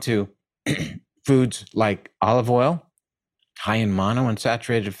move on to foods like olive oil, high in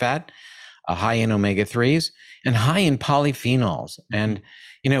monounsaturated fat, high in omega-3s, and high in polyphenols. And,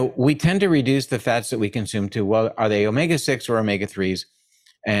 we tend to reduce the fats that we consume to, well, are they omega-6 or omega-3s?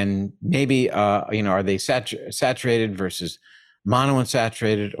 And maybe, are they saturated versus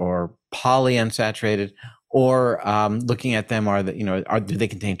monounsaturated or polyunsaturated? Or looking at them, do they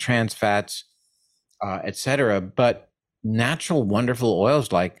contain trans fats, et cetera? But natural, wonderful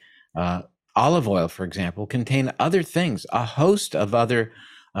oils like olive oil, for example, contain other things, a host of other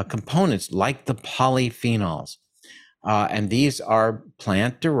components like the polyphenols. And these are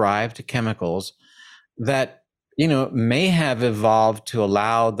plant-derived chemicals that, may have evolved to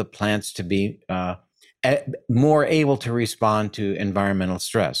allow the plants to be more able to respond to environmental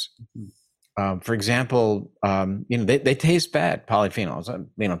stress. For example, they taste bad, polyphenols.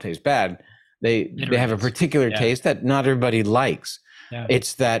 They don't taste bad. They have a particular taste that not everybody likes. Yeah.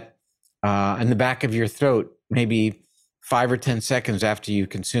 It's that in the back of your throat, maybe 5 or 10 seconds after you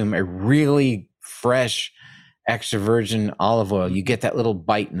consume a really fresh extra virgin olive oil, you get that little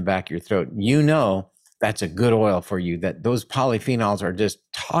bite in the back of your throat. That's a good oil for you, that those polyphenols are just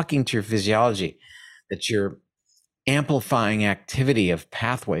talking to your physiology, that you're amplifying activity of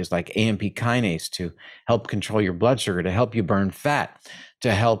pathways like AMP kinase to help control your blood sugar, to help you burn fat,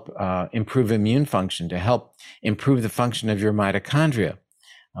 to help improve immune function, to help improve the function of your mitochondria.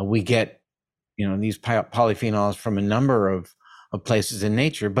 We get, these polyphenols from a number of places in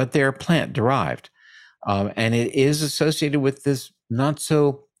nature, but they're plant derived. And it is associated with this not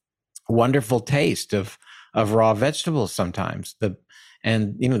so wonderful taste of raw vegetables sometimes. The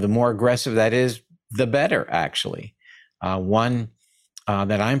more aggressive that is, the better, actually. One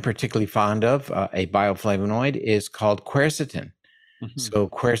that I'm particularly fond of, a bioflavonoid, is called quercetin. Mm-hmm. So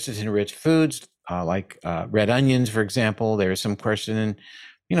quercetin-rich foods, like red onions, for example, there is some quercetin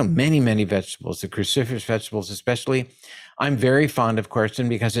in, many vegetables, the cruciferous vegetables especially. I'm very fond of quercetin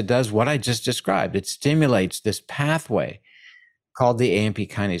because it does what I just described. It stimulates this pathway called the AMP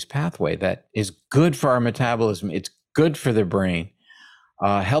kinase pathway that is good for our metabolism. It's good for the brain.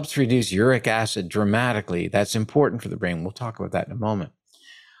 Helps reduce uric acid dramatically. That's important for the brain. We'll talk about that in a moment.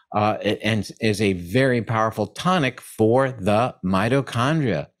 And is a very powerful tonic for the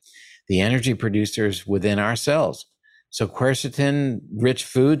mitochondria, the energy producers within our cells. So quercetin-rich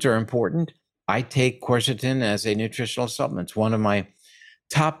foods are important. I take quercetin as a nutritional supplement. It's one of my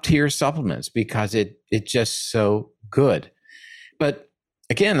top-tier supplements because it's just so good. But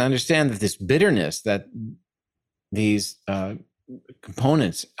again, understand that this bitterness that these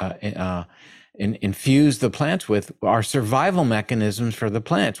components infuse the plants with are survival mechanisms for the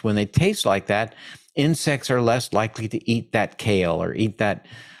plants. When they taste like that, insects are less likely to eat that kale or eat that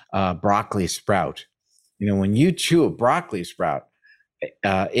broccoli sprout. When you chew a broccoli sprout,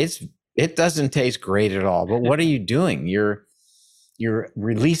 it doesn't taste great at all. But what are you doing? You're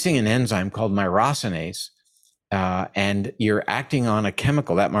releasing an enzyme called myrosinase, and you're acting on a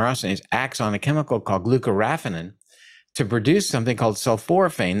chemical. That myrosinase acts on a chemical called glucoraphanin to produce something called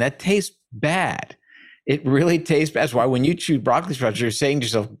sulforaphane that tastes bad. It really tastes bad. That's why when you chew broccoli sprouts, you're saying to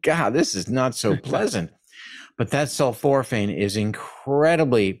yourself, God, this is not so pleasant. But that sulforaphane is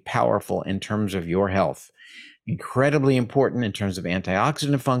incredibly powerful in terms of your health, incredibly important in terms of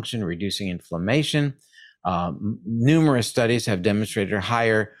antioxidant function, reducing inflammation. Numerous studies have demonstrated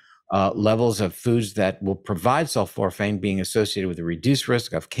higher levels of foods that will provide sulforaphane being associated with a reduced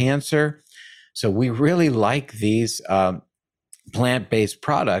risk of cancer. So we really like these plant-based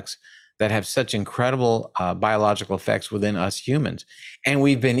products that have such incredible biological effects within us humans. And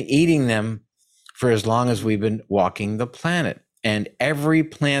we've been eating them for as long as we've been walking the planet. And every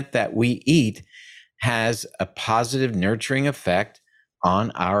plant that we eat has a positive nurturing effect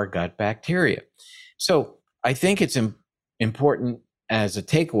on our gut bacteria. So I think it's important as a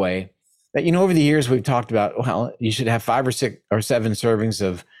takeaway that, over the years we've talked about, well, you should have 5 or 6 or 7 servings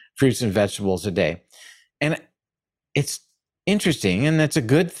of fruits and vegetables a day. And it's interesting, and that's a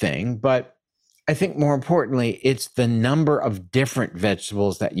good thing, but I think more importantly, it's the number of different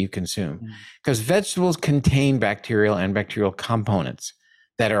vegetables that you consume, because vegetables contain bacterial and bacterial components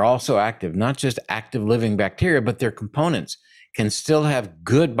that are also active, not just active living bacteria, but their components can still have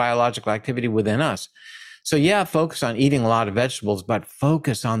good biological activity within us. So yeah, focus on eating a lot of vegetables, but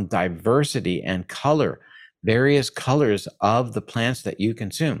focus on diversity and color, various colors of the plants that you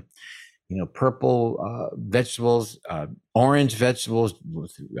consume. Purple vegetables, orange vegetables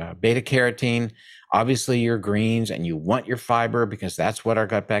with beta carotene, obviously your greens, and you want your fiber because that's what our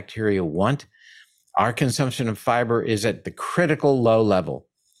gut bacteria want. Our consumption of fiber is at the critical low level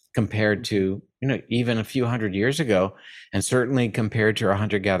compared to, even a few hundred years ago, and certainly compared to our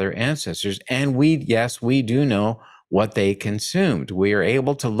hunter-gatherer ancestors. And we do know what they consumed. We are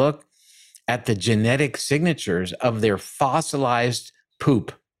able to look at the genetic signatures of their fossilized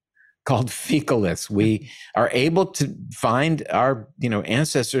poop called fecaliths. We are able to find our,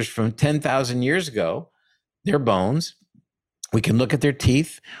 ancestors from 10,000 years ago, their bones. We can look at their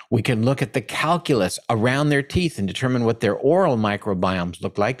teeth. We can look at the calculus around their teeth and determine what their oral microbiomes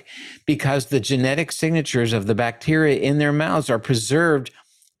look like, because the genetic signatures of the bacteria in their mouths are preserved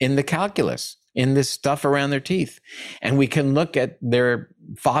in the calculus, in this stuff around their teeth. And we can look at their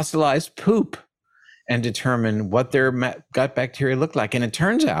fossilized poop and determine what their gut bacteria look like. And it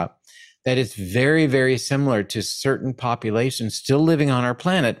turns out that it's very, very similar to certain populations still living on our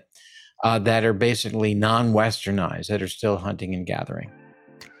planet that are basically non-Westernized, that are still hunting and gathering.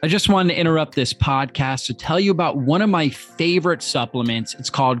 I just wanted to interrupt this podcast to tell you about one of my favorite supplements. It's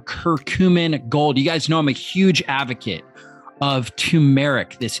called Curcumin Gold. You guys know I'm a huge advocate of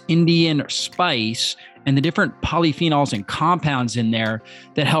turmeric, this Indian spice, and the different polyphenols and compounds in there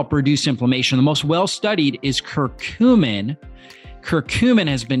that help reduce inflammation. The most well-studied is curcumin. curcumin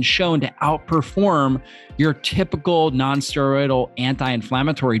has been shown to outperform your typical non-steroidal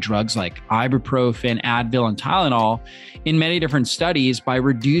anti-inflammatory drugs like ibuprofen, Advil, and Tylenol in many different studies by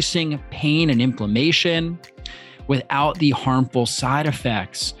reducing pain and inflammation without the harmful side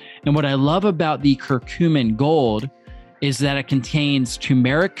effects. And what I love about the curcumin gold is that it contains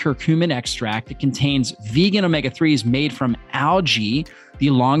turmeric curcumin extract. It contains vegan omega-3s made from algae, the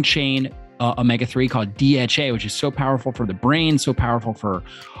long chain omega-3 called DHA, which is so powerful for the brain, so powerful for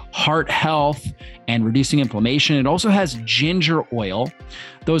heart health and reducing inflammation. It also has ginger oil.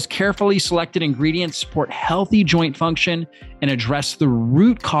 Those carefully selected ingredients support healthy joint function and address the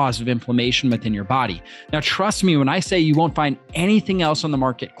root cause of inflammation within your body. Now, trust me when I say you won't find anything else on the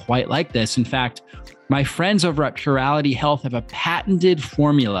market quite like this. In fact, my friends over at Purality Health have a patented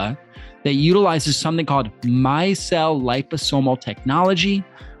formula that utilizes something called micelle liposomal technology,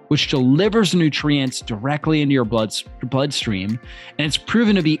 which delivers nutrients directly into your bloodstream. And it's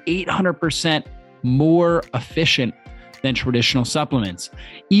proven to be 800% more efficient than traditional supplements.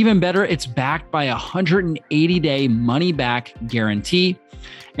 Even better, it's backed by a 180-day money-back guarantee.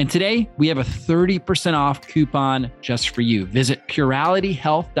 And today, we have a 30% off coupon just for you. Visit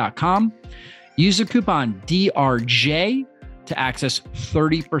puralityhealth.com. Use the coupon DRJ to access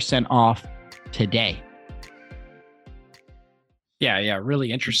 30% off today. Yeah,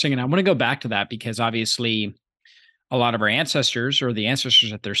 really interesting. And I want to go back to that because obviously a lot of our ancestors or the ancestors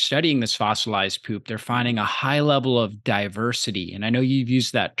that they're studying this fossilized poop, they're finding a high level of diversity. And I know you've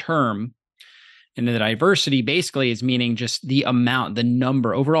used that term, and the diversity basically is meaning just the amount, the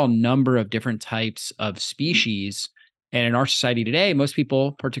number, overall number of different types of species. And in our society today, most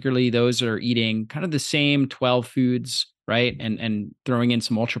people, particularly those that are eating kind of the same 12 foods, right, and throwing in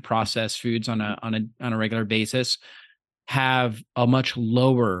some ultra processed foods on a regular basis, have a much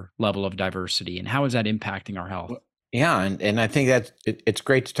lower level of diversity. And how is that impacting our health? Yeah, and I think that it's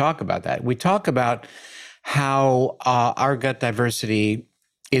great to talk about that. We talk about how our gut diversity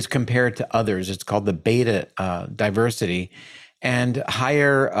is compared to others. It's called the beta diversity, and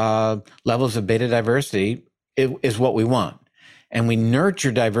higher levels of beta diversity is what we want. And we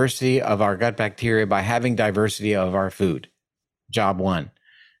nurture diversity of our gut bacteria by having diversity of our food. Job one.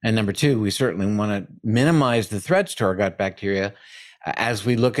 And number two, we certainly want to minimize the threats to our gut bacteria as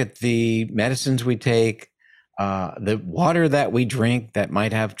we look at the medicines we take, the water that we drink that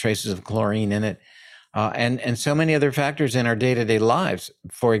might have traces of chlorine in it, and so many other factors in our day-to-day lives.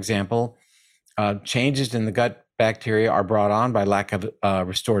 For example, changes in the gut bacteria are brought on by lack of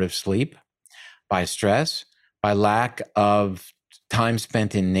restorative sleep, by stress, by lack of time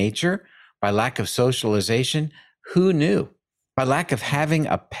spent in nature, by lack of socialization. Who knew? By lack of having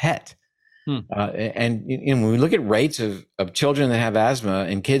a pet. And when we look at rates of children that have asthma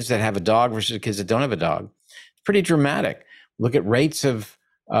and kids that have a dog versus kids that don't have a dog, it's pretty dramatic. Look at rates of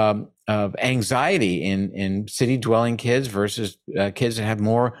anxiety in city-dwelling kids versus kids that have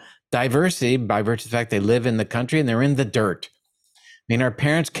more diversity by virtue of the fact they live in the country and they're in the dirt. I mean, our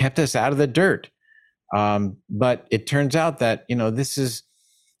parents kept us out of the dirt. But it turns out that, this is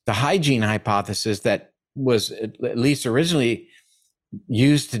the hygiene hypothesis that was at least originally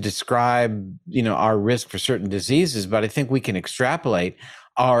used to describe, our risk for certain diseases. But I think we can extrapolate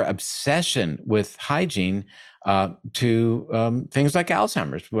our obsession with hygiene to things like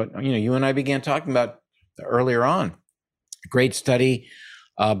Alzheimer's. What, you and I began talking about earlier on. A great study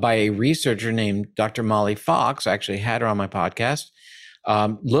by a researcher named Dr. Molly Fox, I actually had her on my podcast,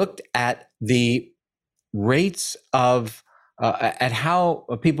 looked at the rates of at how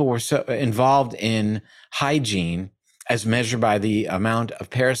people were so involved in hygiene as measured by the amount of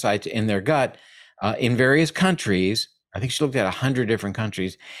parasites in their gut in various countries. I think she looked at 100 different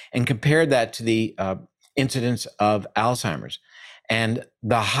countries and compared that to the incidence of Alzheimer's. And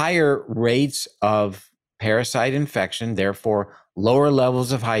the higher rates of parasite infection, therefore lower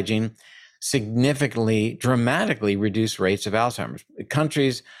levels of hygiene, significantly, dramatically reduce rates of Alzheimer's.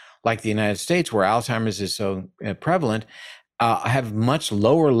 Countries like the United States, where Alzheimer's is so prevalent, have much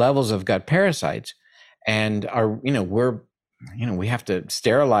lower levels of gut parasites, and are, we have to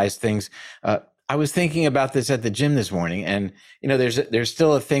sterilize things. I was thinking about this at the gym this morning, and there's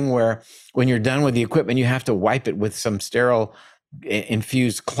still a thing where when you're done with the equipment, you have to wipe it with some sterile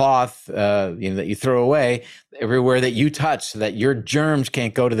infused cloth, that you throw away everywhere that you touch, so that your germs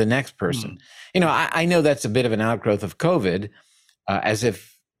can't go to the next person. I know that's a bit of an outgrowth of COVID, as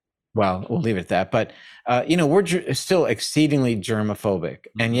if. Well, we'll leave it at that. But, we're still exceedingly germophobic.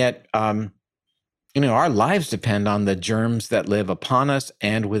 And yet, our lives depend on the germs that live upon us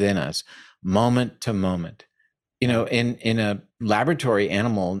and within us, moment to moment. In a laboratory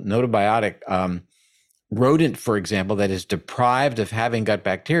animal, notobiotic, rodent, for example, that is deprived of having gut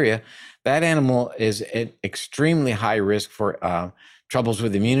bacteria, that animal is at extremely high risk for troubles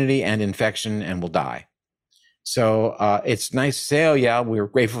with immunity and infection and will die. So it's nice to say, oh yeah, we're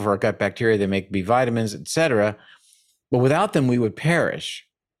grateful for our gut bacteria. They make B vitamins, et cetera. But without them, we would perish.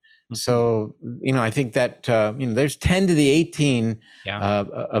 So, I think that, there's 10 to the 18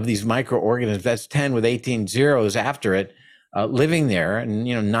 of these microorganisms. That's 10 with 18 zeros after it living there. And,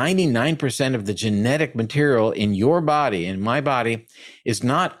 99% of the genetic material in your body, in my body, is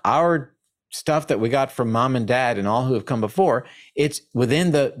not our stuff that we got from mom and dad and all who have come before. It's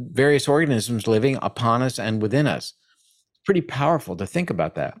within the various organisms living upon us and within us. It's pretty powerful to think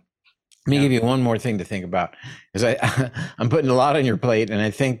about that. Let me give you one more thing to think about, because I'm putting a lot on your plate. And I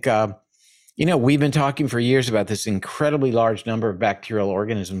think, we've been talking for years about this incredibly large number of bacterial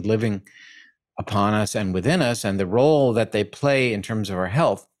organisms living upon us and within us, and the role that they play in terms of our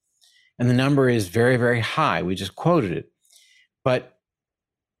health. And the number is very, very high. We just quoted it. But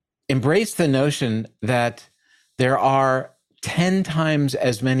embrace the notion that there are 10 times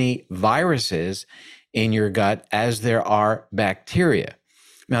as many viruses in your gut as there are bacteria.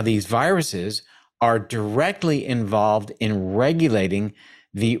 Now, these viruses are directly involved in regulating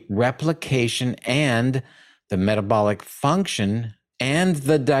the replication and the metabolic function and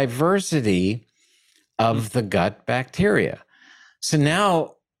the diversity of the gut bacteria. So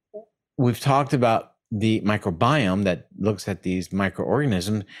now we've talked about the microbiome that looks at these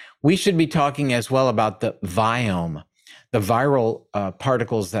microorganisms. We should be talking as well about the viome, the viral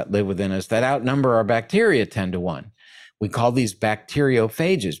particles that live within us that outnumber our bacteria 10 to 1. We call these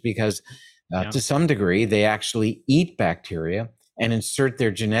bacteriophages because to some degree, they actually eat bacteria and insert their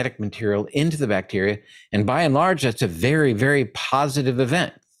genetic material into the bacteria. And by and large, that's a very, very positive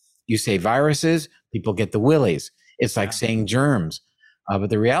event. You say viruses, people get the willies. It's like saying germs. But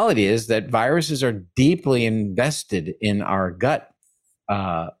the reality is that viruses are deeply invested in our gut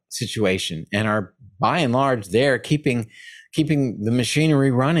situation and are, by and large, there keeping the machinery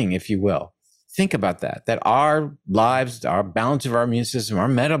running, if you will. Think about that our lives, our balance of our immune system, our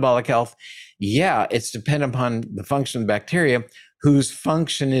metabolic health, it's dependent upon the function of the bacteria, whose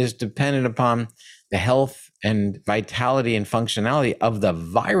function is dependent upon the health and vitality and functionality of the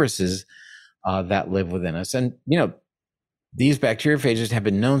viruses that live within us. And, these bacteriophages have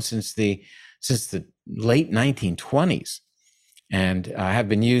been known since the late 1920s and have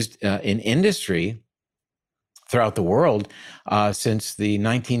been used in industry throughout the world since the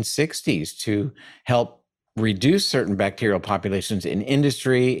 1960s to help reduce certain bacterial populations in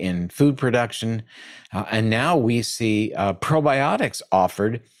industry, in food production. And now we see probiotics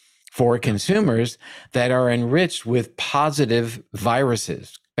offered for consumers that are enriched with positive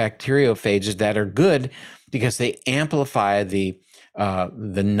viruses, bacteriophages that are good because they amplify the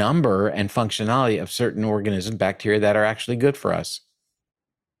number and functionality of certain organisms, bacteria that are actually good for us.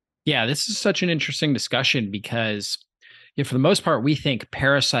 Yeah, this is such an interesting discussion because for the most part, we think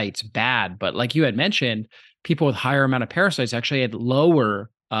parasites bad, but like you had mentioned, people with higher amount of parasites actually had lower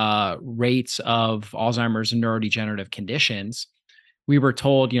rates of Alzheimer's and neurodegenerative conditions. We were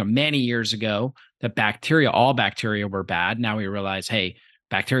told, many years ago that all bacteria were bad. Now we realize, hey,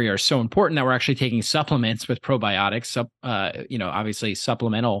 bacteria are so important that we're actually taking supplements with probiotics, obviously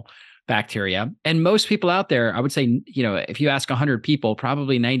supplemental bacteria. And most people out there, I would say, if you ask 100 people,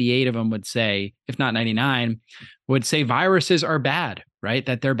 probably 98 of them would say, if not 99, would say viruses are bad, right?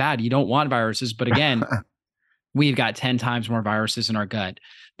 That they're bad. You don't want viruses. But again, we've got 10 times more viruses in our gut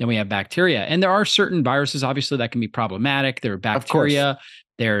than we have bacteria. And there are certain viruses, obviously, that can be problematic. There are bacteria.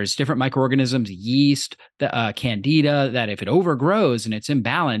 There's different microorganisms, yeast, candida, that if it overgrows and it's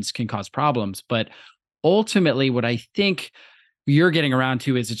imbalanced can cause problems. But ultimately, what I think you're getting around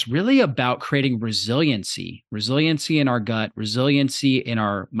to is it's really about creating resiliency in our gut, resiliency in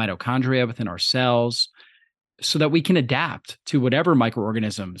our mitochondria within our cells, so that we can adapt to whatever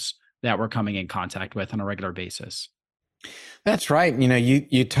microorganisms that we're coming in contact with on a regular basis. That's right.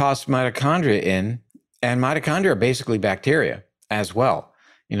 You toss mitochondria in, and mitochondria are basically bacteria as well.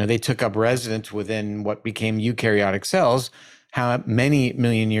 They took up residence within what became eukaryotic cells. How many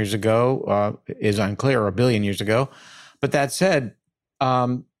million years ago is unclear, or a billion years ago. But that said,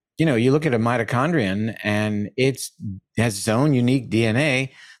 you look at a mitochondrion and it has its own unique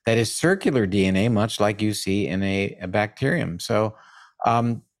DNA that is circular DNA, much like you see in a bacterium. So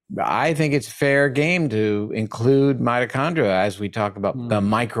I think it's fair game to include mitochondria as we talk about the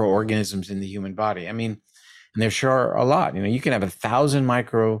microorganisms in the human body. I mean, and there sure are a lot. You can have 1,000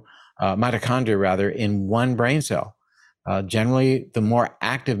 mitochondria in one brain cell. Generally, the more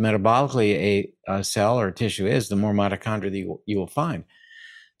active metabolically a cell or tissue is, the more mitochondria you will find.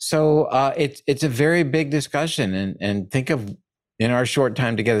 So it's a very big discussion, and think of in our short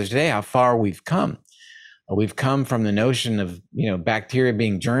time together today how far we've come. We've come from the notion of bacteria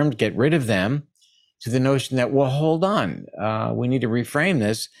being germed, get rid of them, to the notion that, well, hold on, we need to reframe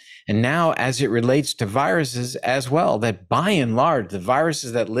this. And now, as it relates to viruses as well, that by and large, the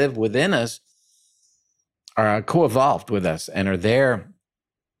viruses that live within us are co-evolved with us and are there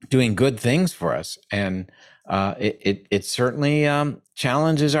doing good things for us. And it certainly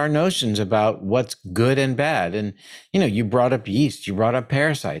challenges our notions about what's good and bad. And, you brought up yeast, you brought up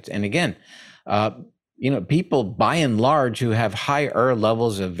parasites. And again, people by and large who have higher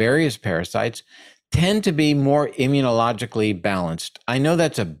levels of various parasites tend to be more immunologically balanced. I know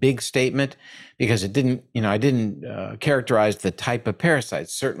that's a big statement because I didn't characterize the type of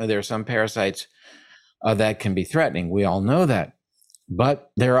parasites. Certainly there are some parasites that can be threatening. We all know that.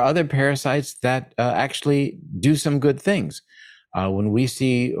 But there are other parasites that actually do some good things. When we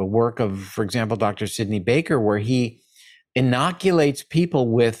see a work of, for example, Dr. Sidney Baker, where he inoculates people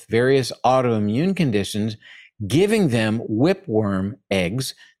with various autoimmune conditions, giving them whipworm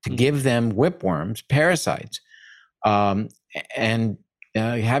eggs to give them whipworms, parasites, and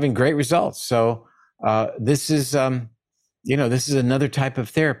having great results. So this is another type of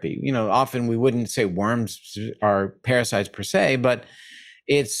therapy. Often we wouldn't say worms are parasites per se, but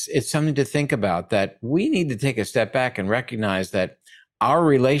it's something to think about, that we need to take a step back and recognize that our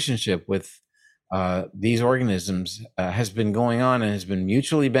relationship with these organisms has been going on and has been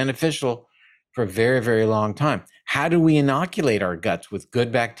mutually beneficial for a very, very long time. How do we inoculate our guts with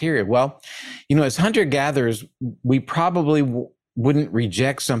good bacteria? Well, as hunter-gatherers, we probably wouldn't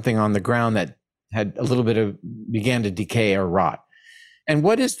reject something on the ground that had a little bit of began to decay or rot. And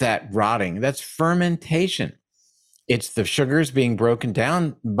what is that rotting? That's fermentation. It's the sugars being broken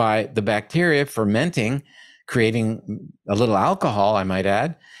down by the bacteria, fermenting, creating a little alcohol, I might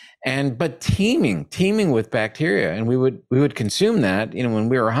add, but teeming with bacteria. And we would consume that, when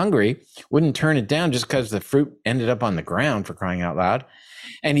we were hungry, wouldn't turn it down just because the fruit ended up on the ground, for crying out loud.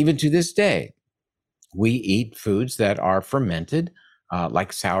 And even to this day, we eat foods that are fermented,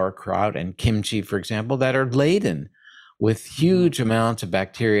 like sauerkraut and kimchi, for example, that are laden with huge amounts of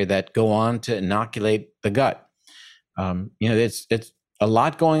bacteria that go on to inoculate the gut. It's a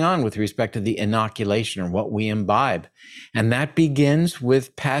lot going on with respect to the inoculation or what we imbibe. And that begins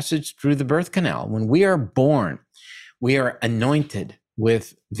with passage through the birth canal. When we are born, we are anointed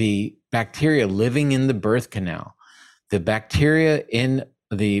with the bacteria living in the birth canal. The bacteria in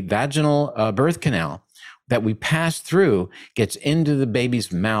the vaginal birth canal that we pass through gets into the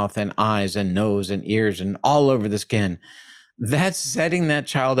baby's mouth and eyes and nose and ears and all over the skin. That's setting that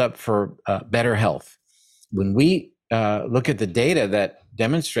child up for better health. When we look at the data that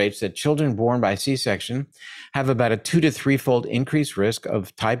demonstrates that children born by C-section have about a 2 to 3-fold increased risk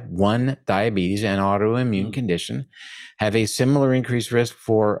of type 1 diabetes and autoimmune condition, have a similar increased risk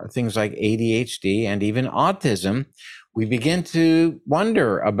for things like ADHD and even autism, we begin to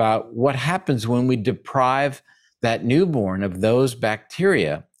wonder about what happens when we deprive that newborn of those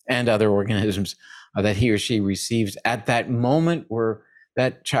bacteria and other organisms that he or she receives at that moment where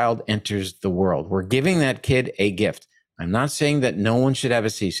that child enters the world. We're giving that kid a gift. I'm not saying that no one should have a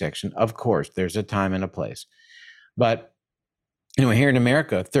C-section. Of course, there's a time and a place. But here in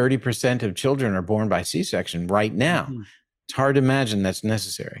America, 30% of children are born by C-section right now. It's hard to imagine that's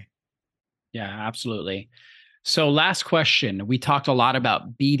necessary. Yeah, absolutely. So last question. We talked a lot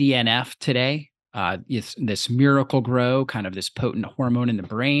about BDNF today. This miracle grow, kind of this potent hormone in the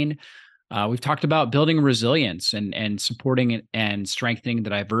brain. We've talked about building resilience and supporting and strengthening the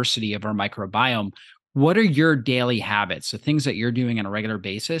diversity of our microbiome. What are your daily habits? So things that you're doing on a regular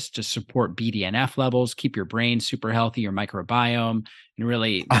basis to support BDNF levels, keep your brain super healthy, your microbiome, and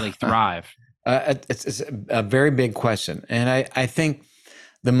really thrive? It's a very big question. And I think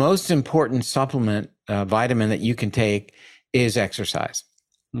the most important supplement, vitamin that you can take is exercise.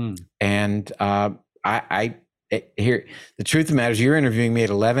 And here, the truth of the matter is, you're interviewing me at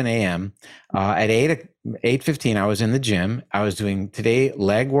 11 a.m. At 8:15, I was in the gym. I was doing today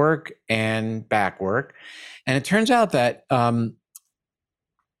leg work and back work. And it turns out that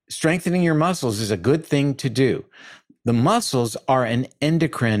strengthening your muscles is a good thing to do. The muscles are an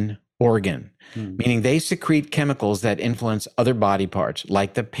endocrine organ, meaning they secrete chemicals that influence other body parts,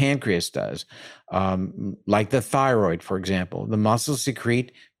 like the pancreas does, like the thyroid, for example. The muscles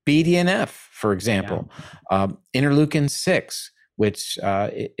secrete BDNF, for example, interleukin 6, which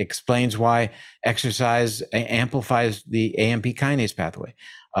explains why exercise amplifies the AMP kinase pathway,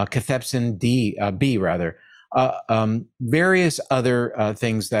 cathepsin B, various other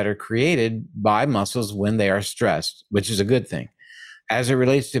things that are created by muscles when they are stressed, which is a good thing. as it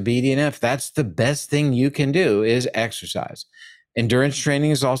relates to BDNF, that's the best thing you can do is exercise. Endurance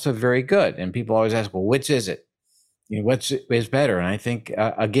training is also very good. And people always ask, well, which is it? Which is better? And I think,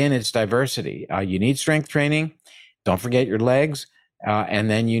 again, it's diversity. You need strength training. Don't forget your legs. And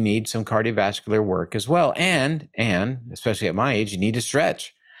then you need some cardiovascular work as well. And especially at my age, you need to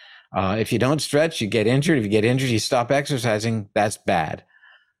stretch. If you don't stretch, you get injured. If you get injured, you stop exercising. That's bad.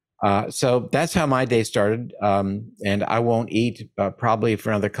 So that's how my day started. And I won't eat probably for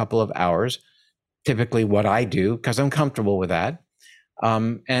another couple of hours, typically what I do, because I'm comfortable with that.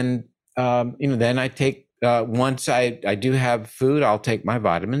 Then I take, once I do have food, I'll take my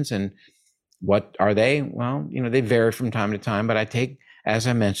vitamins. And what are they? Well, they vary from time to time, but I take, as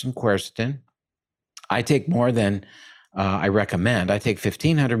I mentioned, quercetin. I take more than I recommend. I take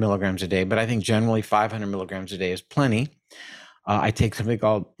 1,500 milligrams a day, but I think generally 500 milligrams a day is plenty. I take something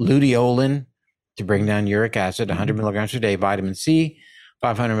called luteolin to bring down uric acid, 100 milligrams a day, vitamin C,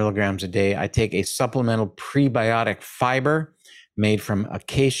 500 milligrams a day. I take a supplemental prebiotic fiber made from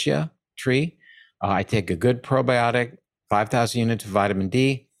acacia tree. I take a good probiotic, 5,000 units of vitamin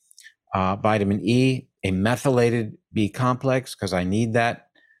D, vitamin E, a methylated B complex, because I need that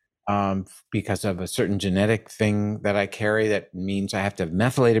because of a certain genetic thing that I carry that means I have to have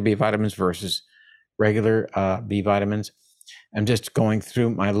methylated B vitamins versus regular B vitamins. I'm just going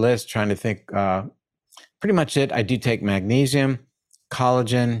through my list, trying to think pretty much it. I do take magnesium,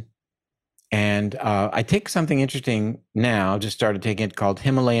 collagen, and I take something interesting now, just started taking it, called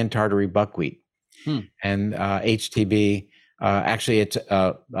Himalayan tartary buckwheat and HTB. Actually, it's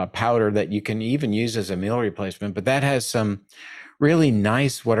a powder that you can even use as a meal replacement, but that has some really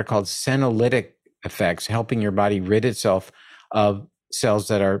nice, what are called senolytic effects, helping your body rid itself of cells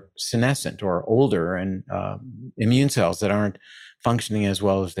that are senescent or older, and immune cells that aren't functioning as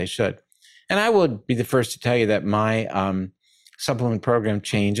well as they should. And I would be the first to tell you that my supplement program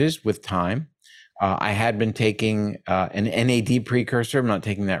changes with time. I had been taking an NAD precursor. I'm not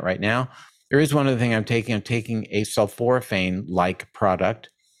taking that right now. There is one other thing I'm taking. I'm taking a sulforaphane-like product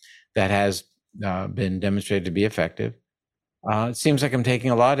that has been demonstrated to be effective. It seems like I'm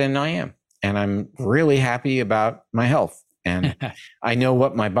taking a lot, and I am. And I'm really happy about my health. And I know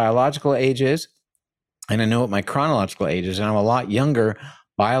what my biological age is, and I know what my chronological age is. And I'm a lot younger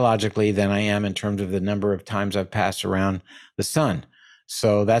biologically than I am in terms of the number of times I've passed around the sun.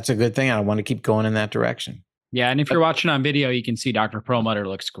 So that's a good thing. I want to keep going in that direction. Yeah. And if you're watching on video, you can see Dr. Perlmutter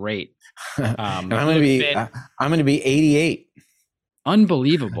looks great. And I'm going to be 88.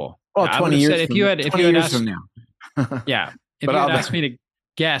 Unbelievable. Well, 20 years said, if you had asked, from now. Yeah. If you had asked me to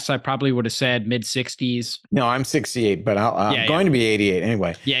guess, I probably would have said mid-60s. No, I'm 68, but I'm going to be 88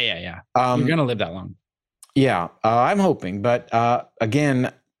 anyway. Yeah. You're going to live that long. Yeah, I'm hoping. But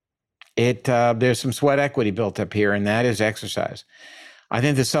again, there's some sweat equity built up here, and that is exercise. I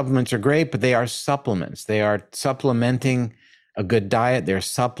think the supplements are great, but they are supplements. They are supplementing a good diet. They're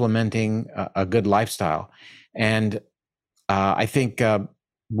supplementing a good lifestyle. And I think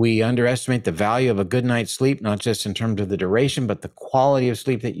we underestimate the value of a good night's sleep, not just in terms of the duration, but the quality of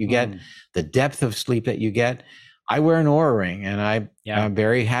sleep that you get, the depth of sleep that you get. I wear an Oura ring, and I'm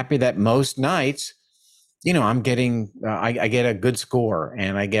very happy that most nights, I'm getting, I get a good score,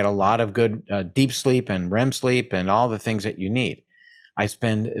 and I get a lot of good deep sleep and REM sleep and all the things that you need. I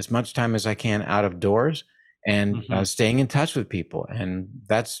spend as much time as I can out of doors and staying in touch with people. And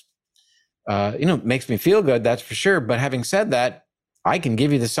that's, makes me feel good, that's for sure. But having said that, I can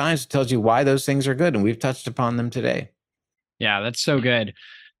give you the science that tells you why those things are good. And we've touched upon them today. Yeah, that's so good.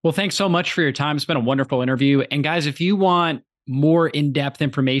 Well, thanks so much for your time. It's been a wonderful interview. And guys, if you want more in-depth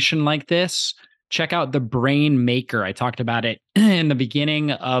information like this, check out The Brain Maker. I talked about it in the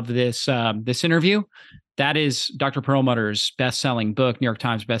beginning of this interview. That is Dr. Perlmutter's best-selling book, New York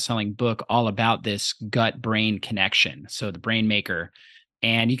Times best-selling book, all about this gut-brain connection. So The Brain Maker.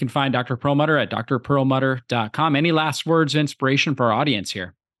 And you can find Dr. Perlmutter at drperlmutter.com. Any last words of inspiration for our audience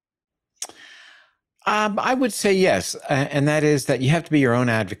here? I would say yes. And that is that you have to be your own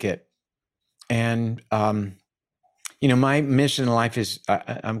advocate. And, my mission in life is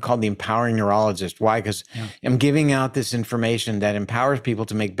I'm called the empowering neurologist. Why? Because I'm giving out this information that empowers people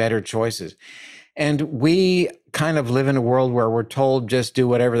to make better choices. And we kind of live in a world where we're told just do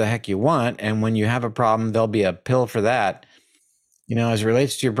whatever the heck you want. And when you have a problem, there'll be a pill for that. As it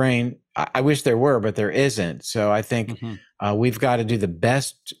relates to your brain, I wish there were, but there isn't. So I think we've got to do the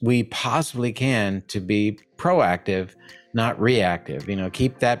best we possibly can to be proactive, not reactive.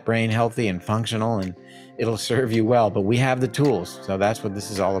 Keep that brain healthy and functional, and it'll serve you well. But we have the tools. So that's what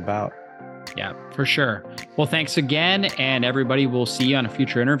this is all about. Yeah, for sure. Well, thanks again. And everybody, will see you on a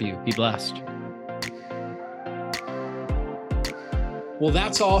future interview. Be blessed. Well,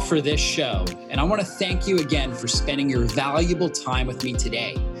 that's all for this show. And I want to thank you again for spending your valuable time with me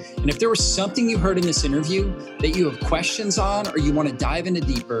today. And if there was something you heard in this interview that you have questions on or you want to dive into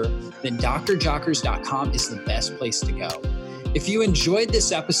deeper, then drjockers.com is the best place to go. If you enjoyed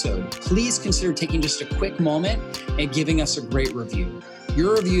this episode, please consider taking just a quick moment and giving us a great review.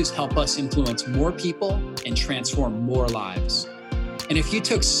 Your reviews help us influence more people and transform more lives. And if you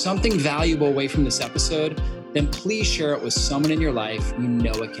took something valuable away from this episode, then please share it with someone in your life you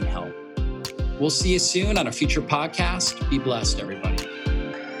know it can help. We'll see you soon on a future podcast. Be blessed, everybody.